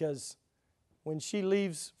 Because when she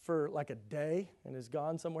leaves for like a day and is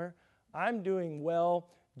gone somewhere, I'm doing well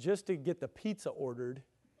just to get the pizza ordered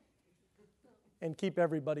and keep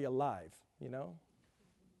everybody alive, you know?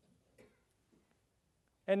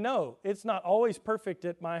 And no, it's not always perfect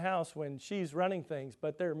at my house when she's running things,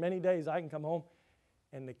 but there are many days I can come home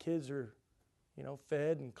and the kids are,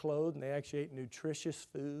 fed and clothed, and they actually ate nutritious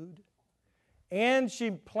food. And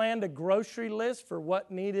she planned a grocery list for what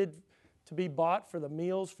needed to be bought for the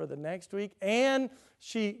meals for the next week. And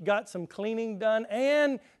she got some cleaning done.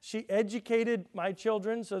 And she educated my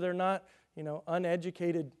children so they're not,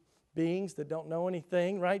 uneducated beings that don't know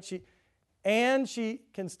anything, right? She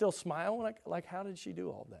can still smile. Like, how did she do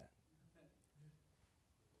all that?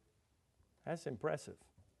 That's impressive.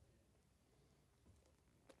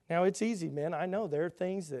 Now, it's easy, men. I know there are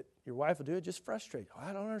things that your wife will do that just frustrate. Oh,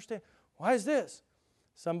 I don't understand. Why is this?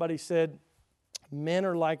 Somebody said, men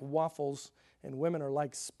are like waffles and women are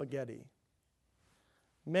like spaghetti.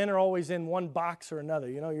 Men are always in one box or another.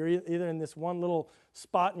 You're either in this one little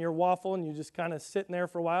spot in your waffle and you're just kind of sitting there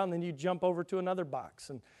for a while, and then you jump over to another box.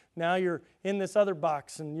 And now you're in this other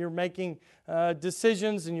box and you're making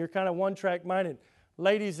decisions and you're kind of one-track minded.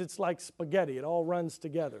 Ladies, it's like spaghetti. It all runs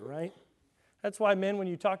together, right? That's why, men, when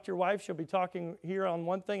you talk to your wife, she'll be talking here on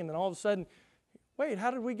one thing, and then all of a sudden, wait,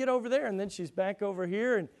 how did we get over there? And then she's back over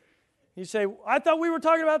here, and you say, I thought we were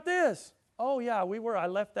talking about this. Oh, yeah, we were. I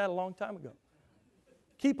left that a long time ago.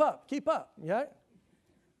 Keep up. Yeah? You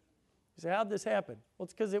say, how'd this happen? Well,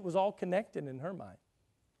 it's because it was all connected in her mind.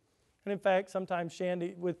 And in fact, sometimes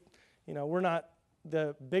Shandy, we're not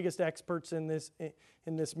the biggest experts in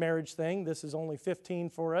this marriage thing. This is only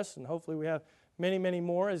 15 for us, and hopefully we have many, many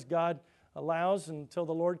more as God allows until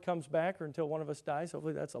the Lord comes back or until one of us dies.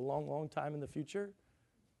 Hopefully that's a long, long time in the future.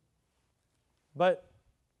 But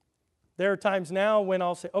there are times now when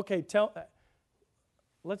I'll say, okay,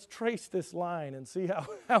 let's trace this line and see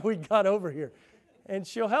how we got over here. And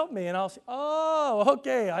she'll help me, and I'll say, oh,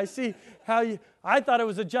 okay, I see I thought it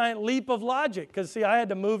was a giant leap of logic, because, see, I had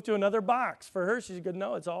to move to another box. For her, she's good,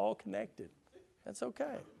 no, it's all connected. That's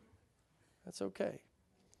okay. That's okay.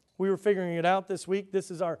 We were figuring it out this week.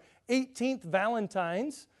 This is our 18th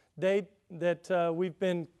Valentine's Day that we've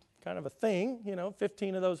been kind of a thing,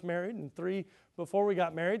 15 of those married and 3 before we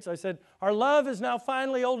got married. So I said, our love is now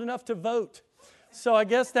finally old enough to vote. So I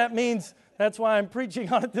guess that means that's why I'm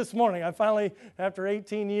preaching on it this morning. I finally, after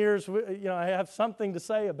 18 years, I have something to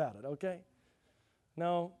say about it, okay?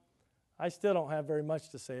 No, I still don't have very much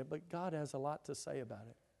to say, but God has a lot to say about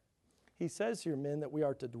it. He says here, men, that we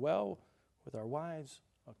are to dwell with our wives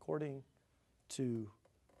according to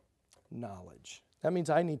knowledge. That means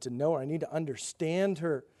I need to know her. I need to understand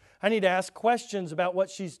her. I need to ask questions about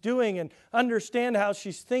what she's doing and understand how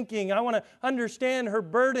she's thinking. I want to understand her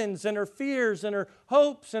burdens and her fears and her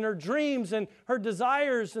hopes and her dreams and her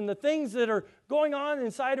desires and the things that are going on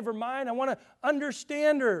inside of her mind. I want to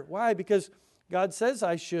understand her. Why? Because God says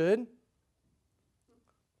I should,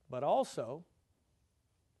 but also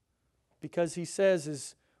because He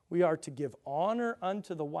says we are to give honor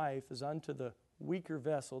unto the wife as unto the weaker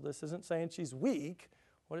vessel. This isn't saying she's weak.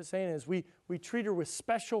 What it's saying is we treat her with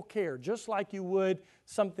special care, just like you would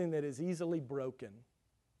something that is easily broken.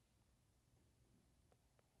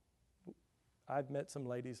 I've met some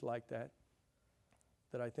ladies like that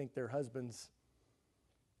I think their husbands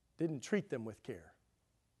didn't treat them with care.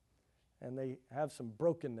 And they have some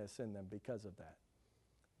brokenness in them because of that.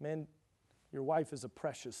 Men, your wife is a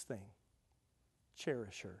precious thing.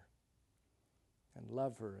 Cherish her and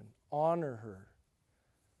love her and honor her.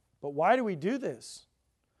 But why do we do this?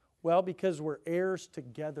 Well, because we're heirs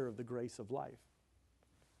together of the grace of life.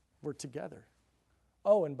 We're together.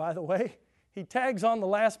 Oh, and by the way, he tags on the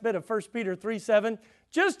last bit of 1 Peter 3:7.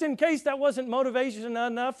 Just in case that wasn't motivation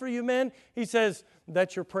enough for you men, he says,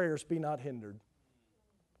 that your prayers be not hindered.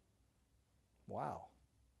 Wow.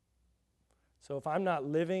 So if I'm not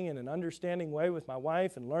living in an understanding way with my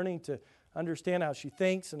wife and learning to understand how she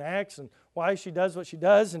thinks and acts and why she does what she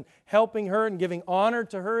does and helping her and giving honor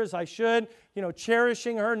to her as I should,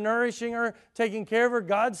 cherishing her, nourishing her, taking care of her,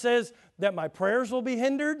 God says that my prayers will be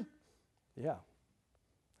hindered? Yeah.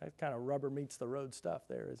 That kind of rubber meets the road stuff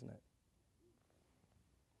there, isn't it?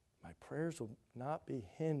 My prayers will not be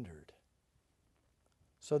hindered.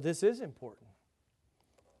 So this is important.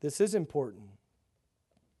 This is important.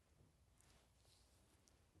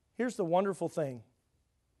 Here's the wonderful thing.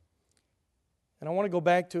 And I want to go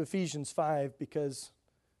back to Ephesians 5 because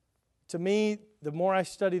to me, the more I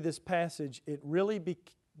study this passage, it really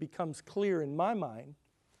becomes clear in my mind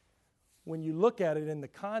when you look at it in the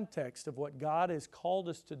context of what God has called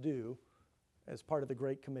us to do as part of the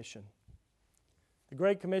Great Commission. The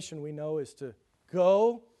Great Commission, we know, is to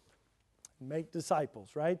go and make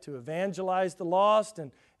disciples, right? To evangelize the lost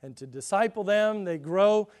and to disciple them. They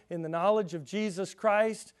grow in the knowledge of Jesus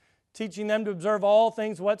Christ, teaching them to observe all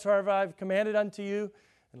things whatsoever I've commanded unto you.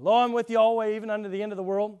 And lo, I'm with you always, even unto the end of the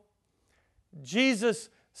world. Jesus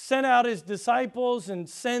sent out His disciples and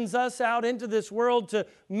sends us out into this world to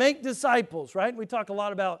make disciples, right? We talk a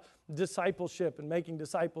lot about discipleship and making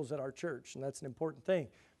disciples at our church, and that's an important thing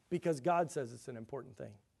because God says it's an important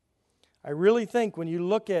thing. I really think when you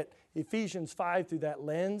look at Ephesians 5 through that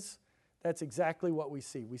lens, that's exactly what we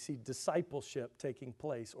see. We see discipleship taking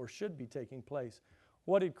place or should be taking place.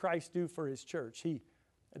 What did Christ do for His church? He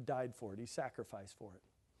died for it. He sacrificed for it.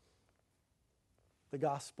 The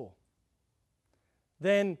gospel.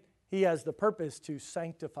 Then He has the purpose to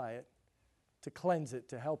sanctify it, to cleanse it,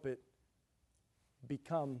 to help it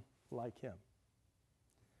become like Him.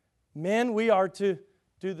 Men, we are to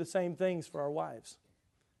do the same things for our wives,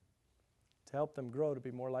 to help them grow to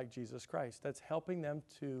be more like Jesus Christ. That's helping them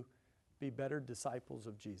to be better disciples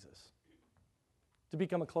of Jesus, to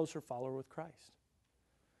become a closer follower with Christ.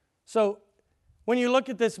 So when you look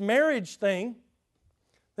at this marriage thing,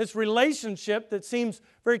 this relationship that seems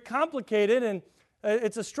very complicated and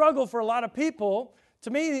it's a struggle for a lot of people.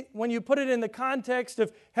 To me, when you put it in the context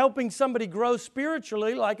of helping somebody grow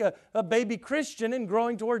spiritually, like a baby Christian and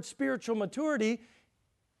growing towards spiritual maturity,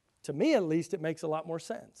 to me at least, it makes a lot more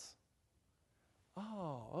sense.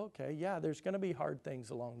 Oh, okay, yeah, there's going to be hard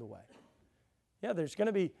things along the way. Yeah, there's going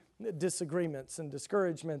to be disagreements and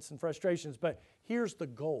discouragements and frustrations, but here's the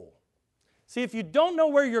goal. See, if you don't know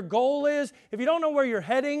where your goal is, if you don't know where you're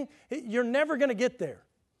heading, you're never going to get there.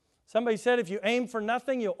 Somebody said if you aim for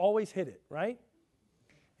nothing, you'll always hit it, right?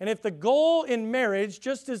 And if the goal in marriage,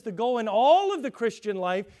 just as the goal in all of the Christian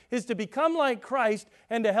life, is to become like Christ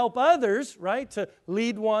and to help others, right? To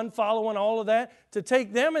lead one, follow one, all of that, to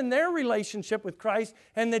take them in their relationship with Christ,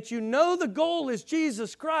 and that you know the goal is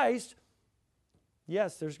Jesus Christ,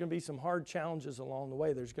 yes, there's going to be some hard challenges along the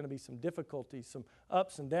way. There's going to be some difficulties, some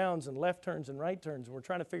ups and downs and left turns and right turns, and we're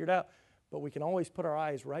trying to figure it out. But we can always put our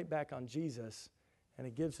eyes right back on Jesus, and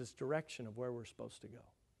it gives us direction of where we're supposed to go.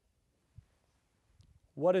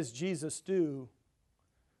 What does Jesus do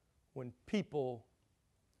when people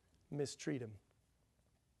mistreat Him?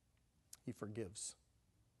 He forgives.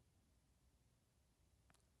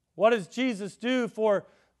 What does Jesus do for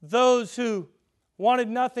those who wanted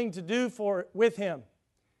nothing to do with Him?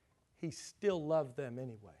 He still loved them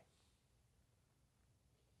anyway.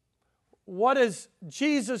 What does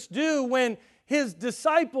Jesus do when His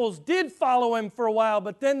disciples did follow Him for a while,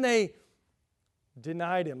 but then they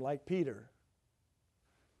denied Him, like Peter?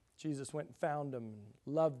 Jesus went and found them,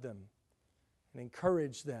 and loved them, and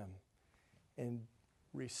encouraged them, and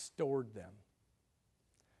restored them.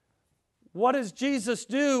 What does Jesus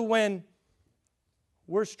do when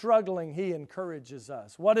we're struggling? He encourages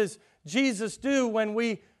us. What does Jesus do when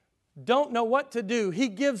we don't know what to do? He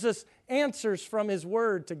gives us answers from His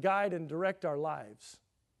Word to guide and direct our lives.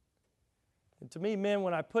 And to me, men,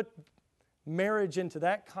 when I put marriage into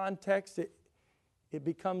that context, it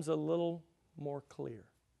becomes a little more clear.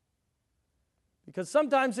 Because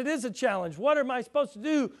sometimes it is a challenge. What am I supposed to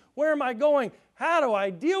do? Where am I going? How do I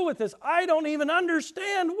deal with this? I don't even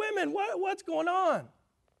understand women. What's going on?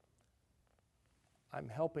 I'm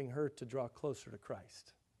helping her to draw closer to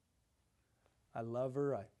Christ. I love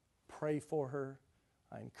her. I pray for her.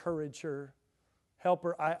 I encourage her. Help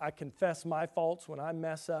her. I confess my faults when I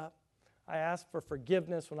mess up. I ask for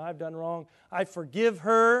forgiveness when I've done wrong. I forgive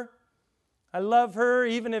her. I love her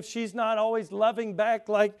even if she's not always loving back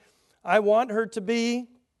like I want her to be.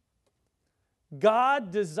 God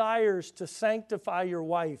desires to sanctify your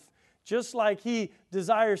wife just like He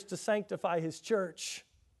desires to sanctify His church.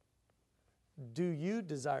 Do you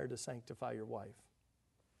desire to sanctify your wife?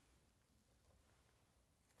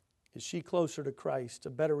 Is she closer to Christ, a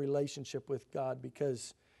better relationship with God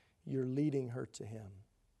because you're leading her to Him?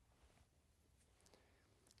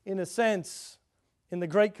 In a sense, in the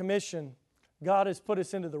Great Commission, God has put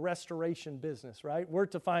us into the restoration business, right? We're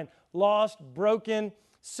to find lost, broken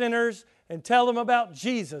sinners and tell them about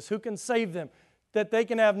Jesus, who can save them, that they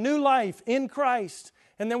can have new life in Christ.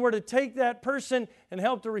 And then we're to take that person and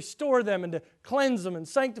help to restore them and to cleanse them and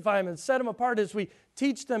sanctify them and set them apart as we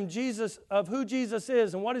teach them Jesus, of who Jesus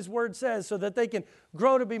is and what His Word says, so that they can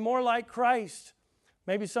grow to be more like Christ.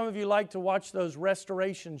 Maybe some of you like to watch those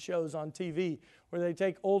restoration shows on TV where they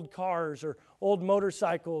take old cars or old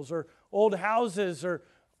motorcycles or old houses or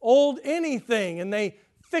old anything, and they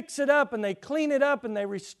fix it up and they clean it up and they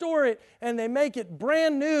restore it and they make it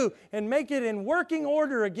brand new and make it in working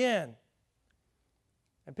order again.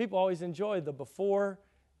 And people always enjoy the before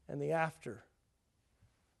and the after.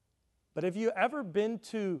 But have you ever been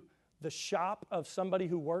to the shop of somebody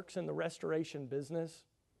who works in the restoration business?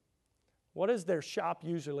 What does their shop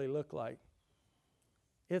usually look like?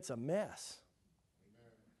 It's a mess.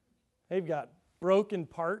 They've got broken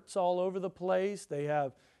parts all over the place. They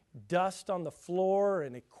have dust on the floor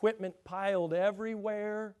and equipment piled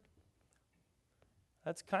everywhere.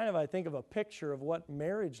 That's kind of, I think, of a picture of what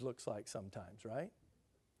marriage looks like sometimes, right?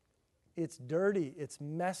 It's dirty, it's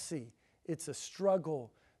messy, it's a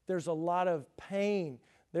struggle. There's a lot of pain.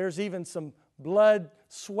 There's even some blood,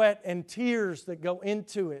 sweat, and tears that go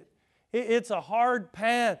into it. It's a hard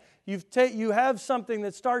path. You have something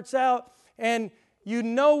that starts out and you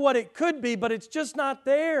know what it could be, but it's just not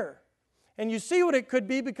there. And you see what it could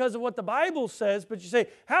be because of what the Bible says, but you say,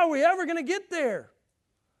 how are we ever going to get there?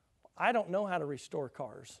 I don't know how to restore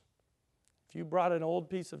cars. If you brought an old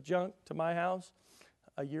piece of junk to my house,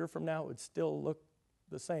 a year from now it would still look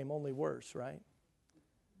the same, only worse, right?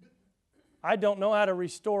 I don't know how to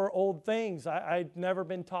restore old things. I've never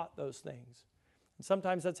been taught those things. And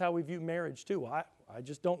sometimes that's how we view marriage too. I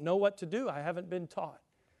just don't know what to do. I haven't been taught.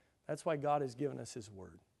 That's why God has given us His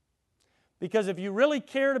Word. Because if you really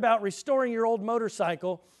cared about restoring your old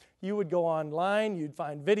motorcycle, you would go online, you'd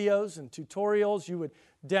find videos and tutorials, you would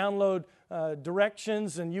download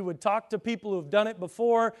directions, and you would talk to people who have done it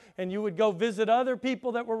before, and you would go visit other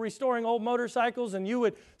people that were restoring old motorcycles, and you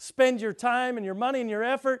would spend your time and your money and your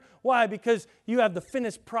effort. Why? Because you have the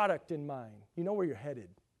finished product in mind. You know where you're headed.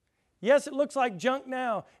 Yes, it looks like junk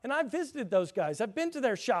now, and I've visited those guys. I've been to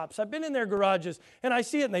their shops. I've been in their garages, and I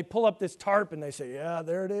see it, and they pull up this tarp, and they say, yeah,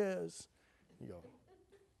 there it is. You go,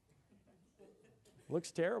 looks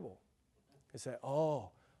terrible. They say, oh,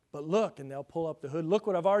 but look, and they'll pull up the hood. Look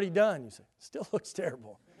what I've already done. You say, still looks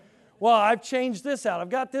terrible. Well, I've changed this out. I've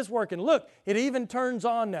got this working. Look, it even turns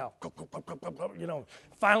on now. You know,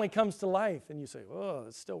 finally comes to life. And you say, oh,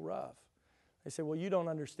 it's still rough. They say, well, you don't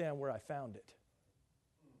understand where I found it.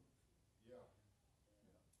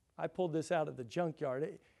 I pulled this out of the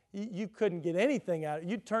junkyard. You couldn't get anything out of it.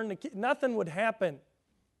 You turn the key, nothing would happen.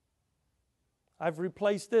 I've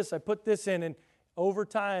replaced this. I put this in, and over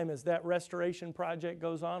time, as that restoration project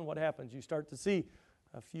goes on, what happens? You start to see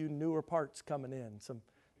a few newer parts coming in, some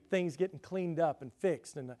things getting cleaned up and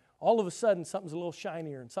fixed, and all of a sudden, something's a little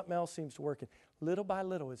shinier, and something else seems to work. And little by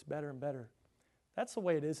little, it's better and better. That's the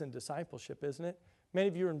way it is in discipleship, isn't it? Many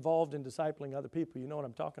of you are involved in discipling other people. You know what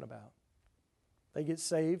I'm talking about. They get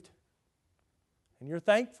saved, and you're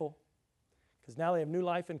thankful because now they have new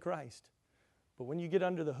life in Christ. But when you get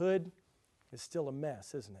under the hood, it's still a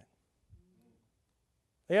mess, isn't it?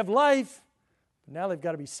 They have life, but now they've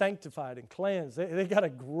got to be sanctified and cleansed. They've got to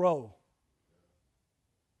grow.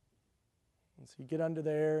 And so you get under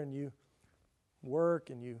there and you work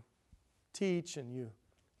and you teach and you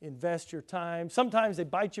invest your time. Sometimes they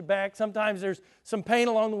bite you back. Sometimes there's some pain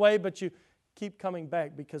along the way, but you keep coming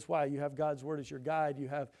back because why? You have God's Word as your guide. You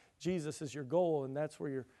have Jesus as your goal, and that's where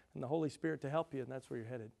you're, and the Holy Spirit to help you, and that's where you're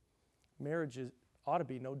headed. Marriage ought to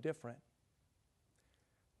be no different.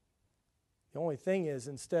 The only thing is,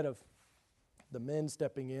 instead of the men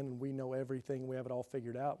stepping in and we know everything, we have it all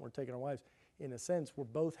figured out, and we're taking our wives, in a sense, we're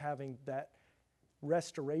both having that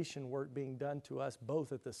restoration work being done to us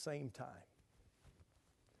both at the same time.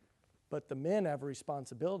 But the men have a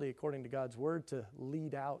responsibility, according to God's Word, to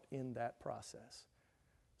lead out in that process.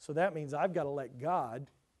 So that means I've got to let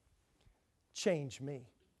God change me.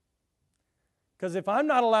 Because if I'm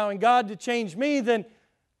not allowing God to change me, then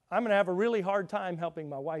I'm going to have a really hard time helping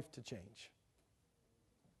my wife to change.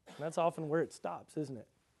 And that's often where it stops, isn't it?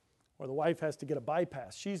 Where the wife has to get a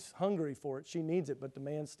bypass. She's hungry for it. She needs it, but the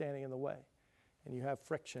man's standing in the way. And you have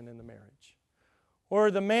friction in the marriage. Or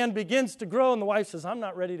the man begins to grow and the wife says, I'm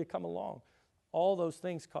not ready to come along. All those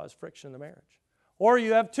things cause friction in the marriage. Or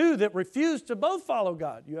you have two that refuse to both follow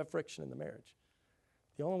God. You have friction in the marriage.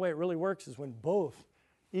 The only way it really works is when both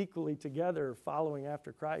equally together are following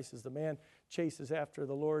after Christ, as the man chases after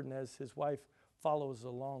the Lord and as his wife follows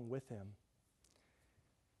along with him.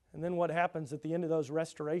 And then what happens at the end of those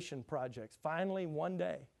restoration projects? Finally, one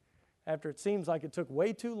day, after it seems like it took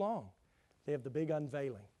way too long, they have the big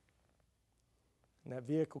unveiling. And that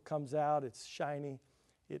vehicle comes out, it's shiny,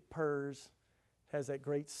 it purrs, has that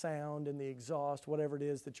great sound in the exhaust, whatever it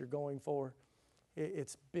is that you're going for.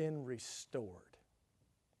 It's been restored.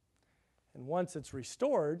 And once it's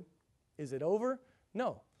restored, is it over?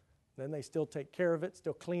 No. Then they still take care of it,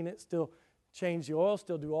 still clean it, still change the oil,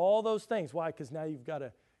 still do all those things. Why? Because now you've got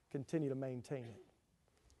to continue to maintain it.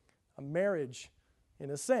 A marriage, in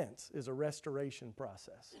a sense, is a restoration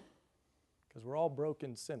process. Because we're all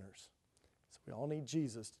broken sinners. So we all need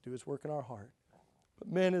Jesus to do His work in our heart.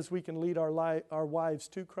 But men, as we can lead our wives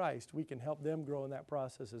to Christ, we can help them grow in that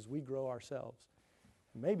process as we grow ourselves.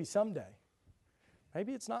 And maybe someday.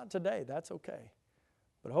 Maybe it's not today. That's okay.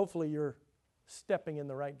 But hopefully you're stepping in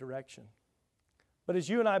the right direction. But as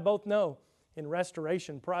you and I both know, in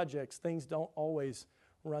restoration projects, things don't always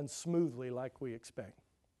run smoothly like we expect.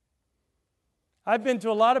 I've been to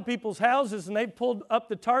a lot of people's houses and they pulled up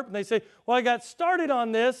the tarp and they say, well, I got started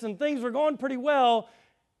on this and things were going pretty well,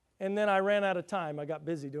 and then I ran out of time. I got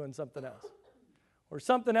busy doing something else. Or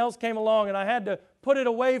something else came along and I had to put it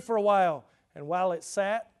away for a while. And while it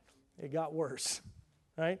sat, it got worse.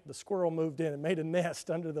 Right? The squirrel moved in and made a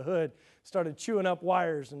nest under the hood, started chewing up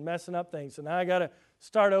wires and messing up things. So now I got to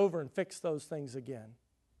start over and fix those things again.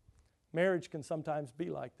 Marriage can sometimes be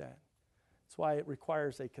like that. That's why it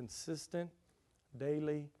requires a consistent,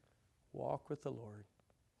 daily walk with the Lord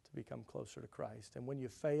to become closer to Christ. And when you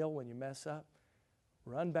fail, when you mess up,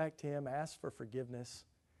 run back to Him, ask for forgiveness,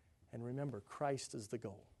 and remember, Christ is the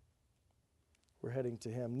goal. We're heading to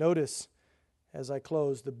Him. Notice, as I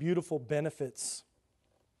close, the beautiful benefits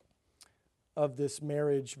of this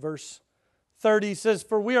marriage. Verse 30 says,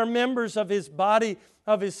 for we are members of His body,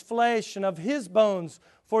 of His flesh, and of His bones.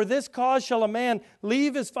 For this cause shall a man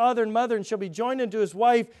leave his father and mother, and shall be joined unto his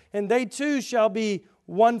wife, and they two shall be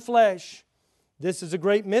one flesh. This is a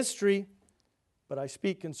great mystery, but I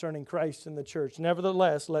speak concerning Christ and the church.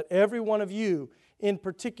 Nevertheless, let every one of you in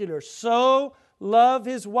particular so love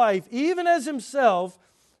his wife, even as himself,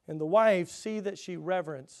 and the wife see that she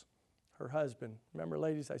reverence her husband. Remember,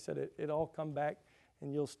 ladies, I said it all come back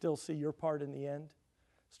and you'll still see your part in the end.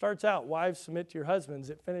 Starts out, wives, submit to your husbands.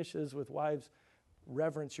 It finishes with wives,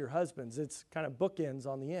 reverence your husbands. It's kind of bookends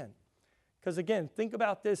on the end. Because again, think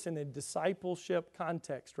about this in a discipleship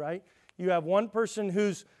context, right? You have one person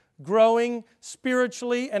who's growing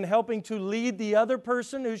spiritually and helping to lead the other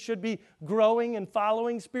person who should be growing and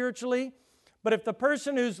following spiritually. But if the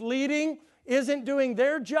person who's leading isn't doing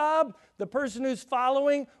their job, the person who's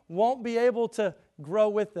following won't be able to grow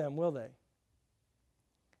with them, will they?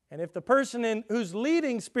 And if the person who's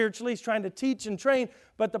leading spiritually is trying to teach and train,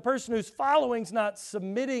 but the person who's following is not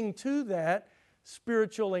submitting to that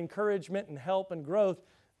spiritual encouragement and help and growth,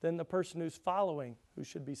 then the person who's following, who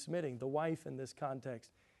should be submitting, the wife in this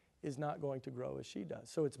context, is not going to grow as she does.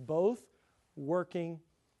 So it's both working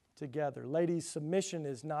together. Ladies, submission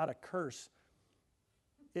is not a curse.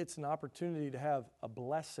 It's an opportunity to have a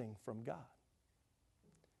blessing from God.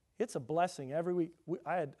 It's a blessing every week.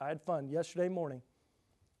 I had fun yesterday morning.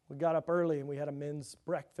 We got up early and we had a men's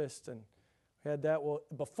breakfast and we had that. Well,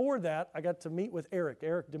 before that, I got to meet with Eric.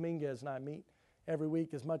 Eric Dominguez and I meet every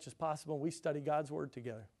week as much as possible, and we study God's Word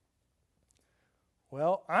together.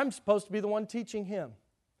 Well, I'm supposed to be the one teaching him.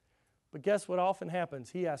 But guess what often happens?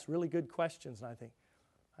 He asks really good questions, and I think,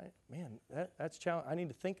 man, that's challenging. I need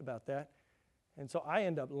to think about that. And so I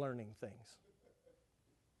end up learning things.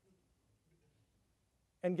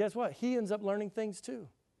 And guess what? He ends up learning things too.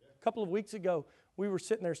 A couple of weeks ago, we were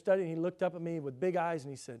sitting there studying. He looked up at me with big eyes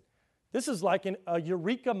and he said, this is like a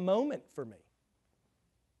eureka moment for me.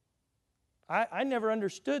 I never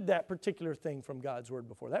understood that particular thing from God's Word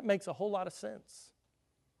before. That makes a whole lot of sense.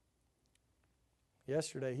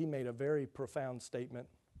 Yesterday, he made a very profound statement.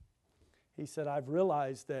 He said, I've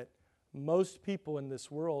realized that most people in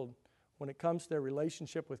this world, when it comes to their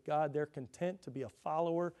relationship with God, they're content to be a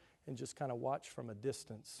follower and just kind of watch from a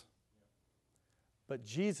distance. But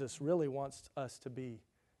Jesus really wants us to be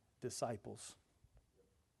disciples.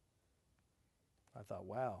 I thought,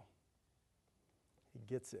 wow, he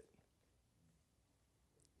gets it.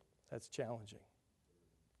 That's challenging.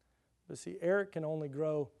 But see, Eric can only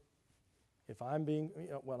grow if I'm being,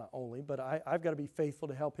 well, not only, but I've got to be faithful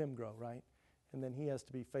to help him grow, right? And then he has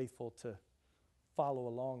to be faithful to follow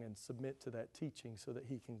along and submit to that teaching so that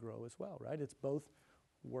he can grow as well, right? It's both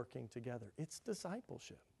working together. It's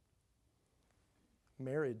discipleship.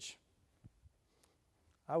 Marriage,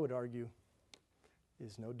 I would argue,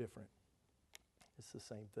 is no different. It's the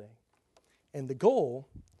same thing. And the goal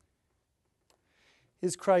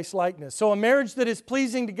is Christ-likeness. So a marriage that is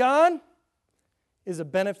pleasing to God is a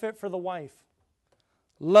benefit for the wife.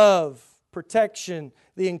 Love, protection,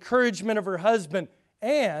 the encouragement of her husband,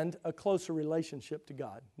 and a closer relationship to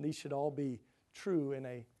God. These should all be true in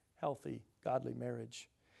a healthy, godly marriage.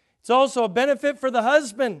 It's also a benefit for the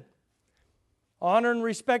husband. honor and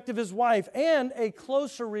respect of his wife, and a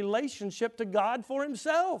closer relationship to God for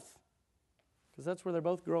himself. Because that's where they're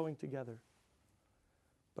both growing together.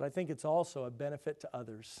 But I think it's also a benefit to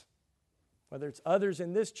others. Whether it's others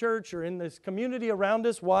in this church or in this community around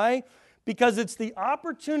us. Why? Because it's the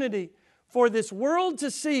opportunity for this world to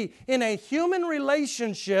see in a human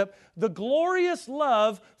relationship the glorious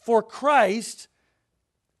love for Christ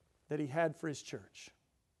that He had for His church.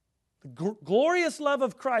 The glorious love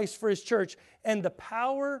of Christ for His church and the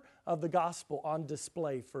power of the gospel on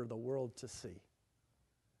display for the world to see.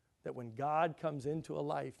 That when God comes into a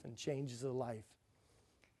life and changes a life,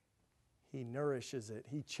 He nourishes it,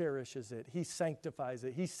 He cherishes it, He sanctifies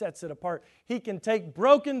it, He sets it apart. He can take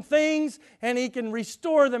broken things and He can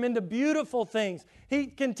restore them into beautiful things. He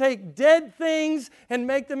can take dead things and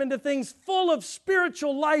make them into things full of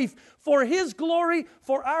spiritual life for His glory,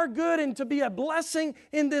 for our good, and to be a blessing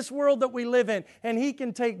in this world that we live in. And He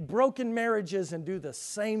can take broken marriages and do the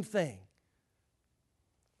same thing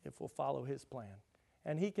if we'll follow His plan.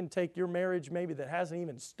 And He can take your marriage maybe that hasn't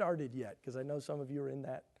even started yet, because I know some of you are in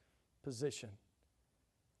that position.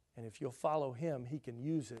 And if you'll follow Him, He can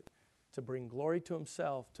use it to bring glory to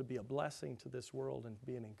Himself, to be a blessing to this world, and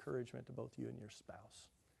be an encouragement to both you and your spouse.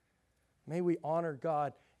 May we honor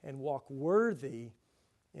God and walk worthy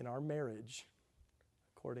in our marriage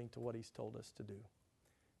according to what He's told us to do.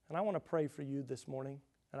 And I want to pray for you this morning,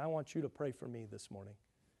 and I want you to pray for me this morning.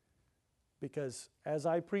 Because as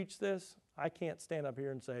I preach this, I can't stand up here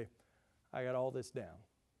and say, I got all this down.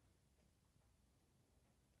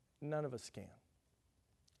 None of us can.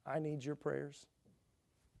 I need your prayers.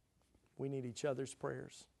 We need each other's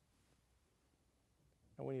prayers.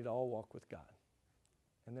 And we need to all walk with God.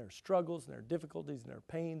 And there are struggles, and there are difficulties, and there are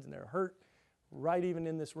pains, and there are hurt, right even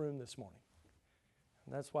in this room this morning.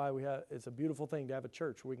 And that's why it's a beautiful thing to have a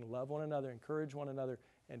church where we can love one another, encourage one another,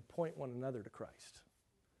 and point one another to Christ.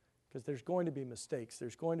 Because there's going to be mistakes,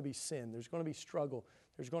 there's going to be sin, there's going to be struggle,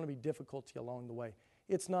 there's going to be difficulty along the way.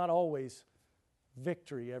 It's not always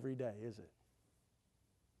victory every day, is it?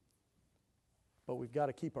 But we've got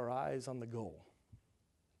to keep our eyes on the goal,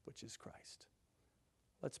 which is Christ.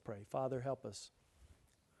 Let's pray. Father, help us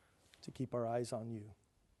to keep our eyes on you.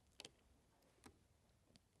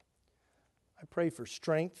 I pray for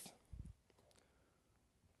strength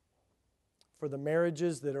for the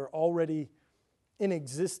marriages that are already in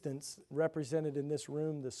existence represented in this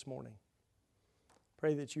room this morning.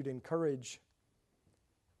 Pray that you'd encourage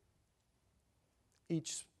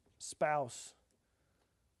each spouse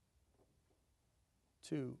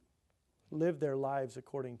to live their lives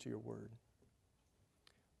according to your word.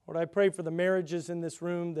 Lord, I pray for the marriages in this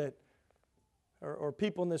room that, or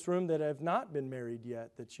people in this room that have not been married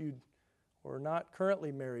yet, that you'd, or not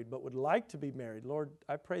currently married, but would like to be married. Lord,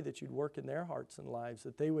 I pray that you'd work in their hearts and lives,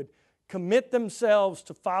 that they would commit themselves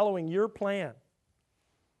to following your plan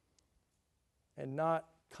and not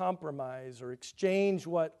compromise or exchange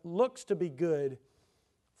what looks to be good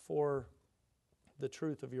for the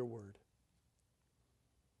truth of your word.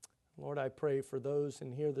 Lord, I pray for those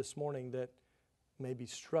in here this morning that may be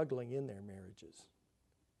struggling in their marriages.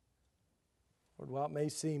 Lord, while it may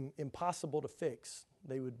seem impossible to fix,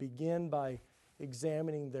 they would begin by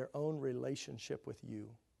examining their own relationship with you.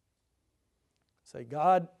 Say,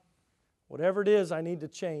 God, whatever it is I need to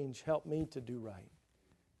change, help me to do right.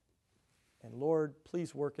 And Lord,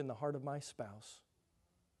 please work in the heart of my spouse.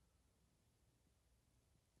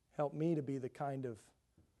 Help me to be the kind of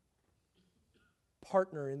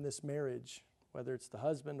partner in this marriage, whether it's the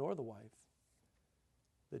husband or the wife,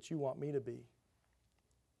 that you want me to be,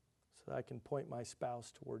 so that I can point my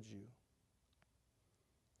spouse towards you.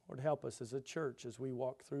 Lord, help us as a church as we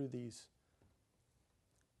walk through these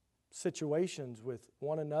situations with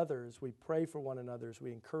one another, as we pray for one another, as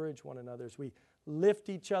we encourage one another, as we lift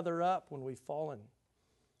each other up when we've fallen,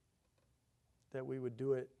 that we would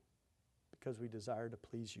do it because we desire to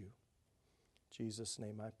please you. In Jesus'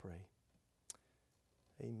 name I pray.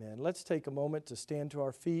 Amen. Let's take a moment to stand to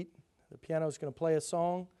our feet. The piano is going to play a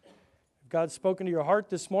song. If God's spoken to your heart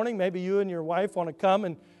this morning, maybe you and your wife want to come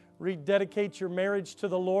and rededicate your marriage to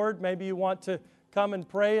the Lord. Maybe you want to come and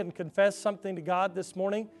pray and confess something to God this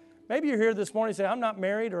morning. Maybe you're here this morning and say, I'm not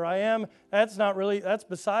married, or I am. That's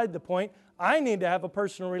beside the point. I need to have a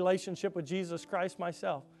personal relationship with Jesus Christ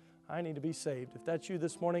myself. I need to be saved. If that's you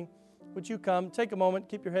this morning, would you come? Take a moment,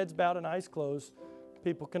 keep your heads bowed and eyes closed.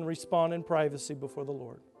 People can respond in privacy before the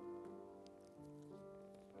Lord.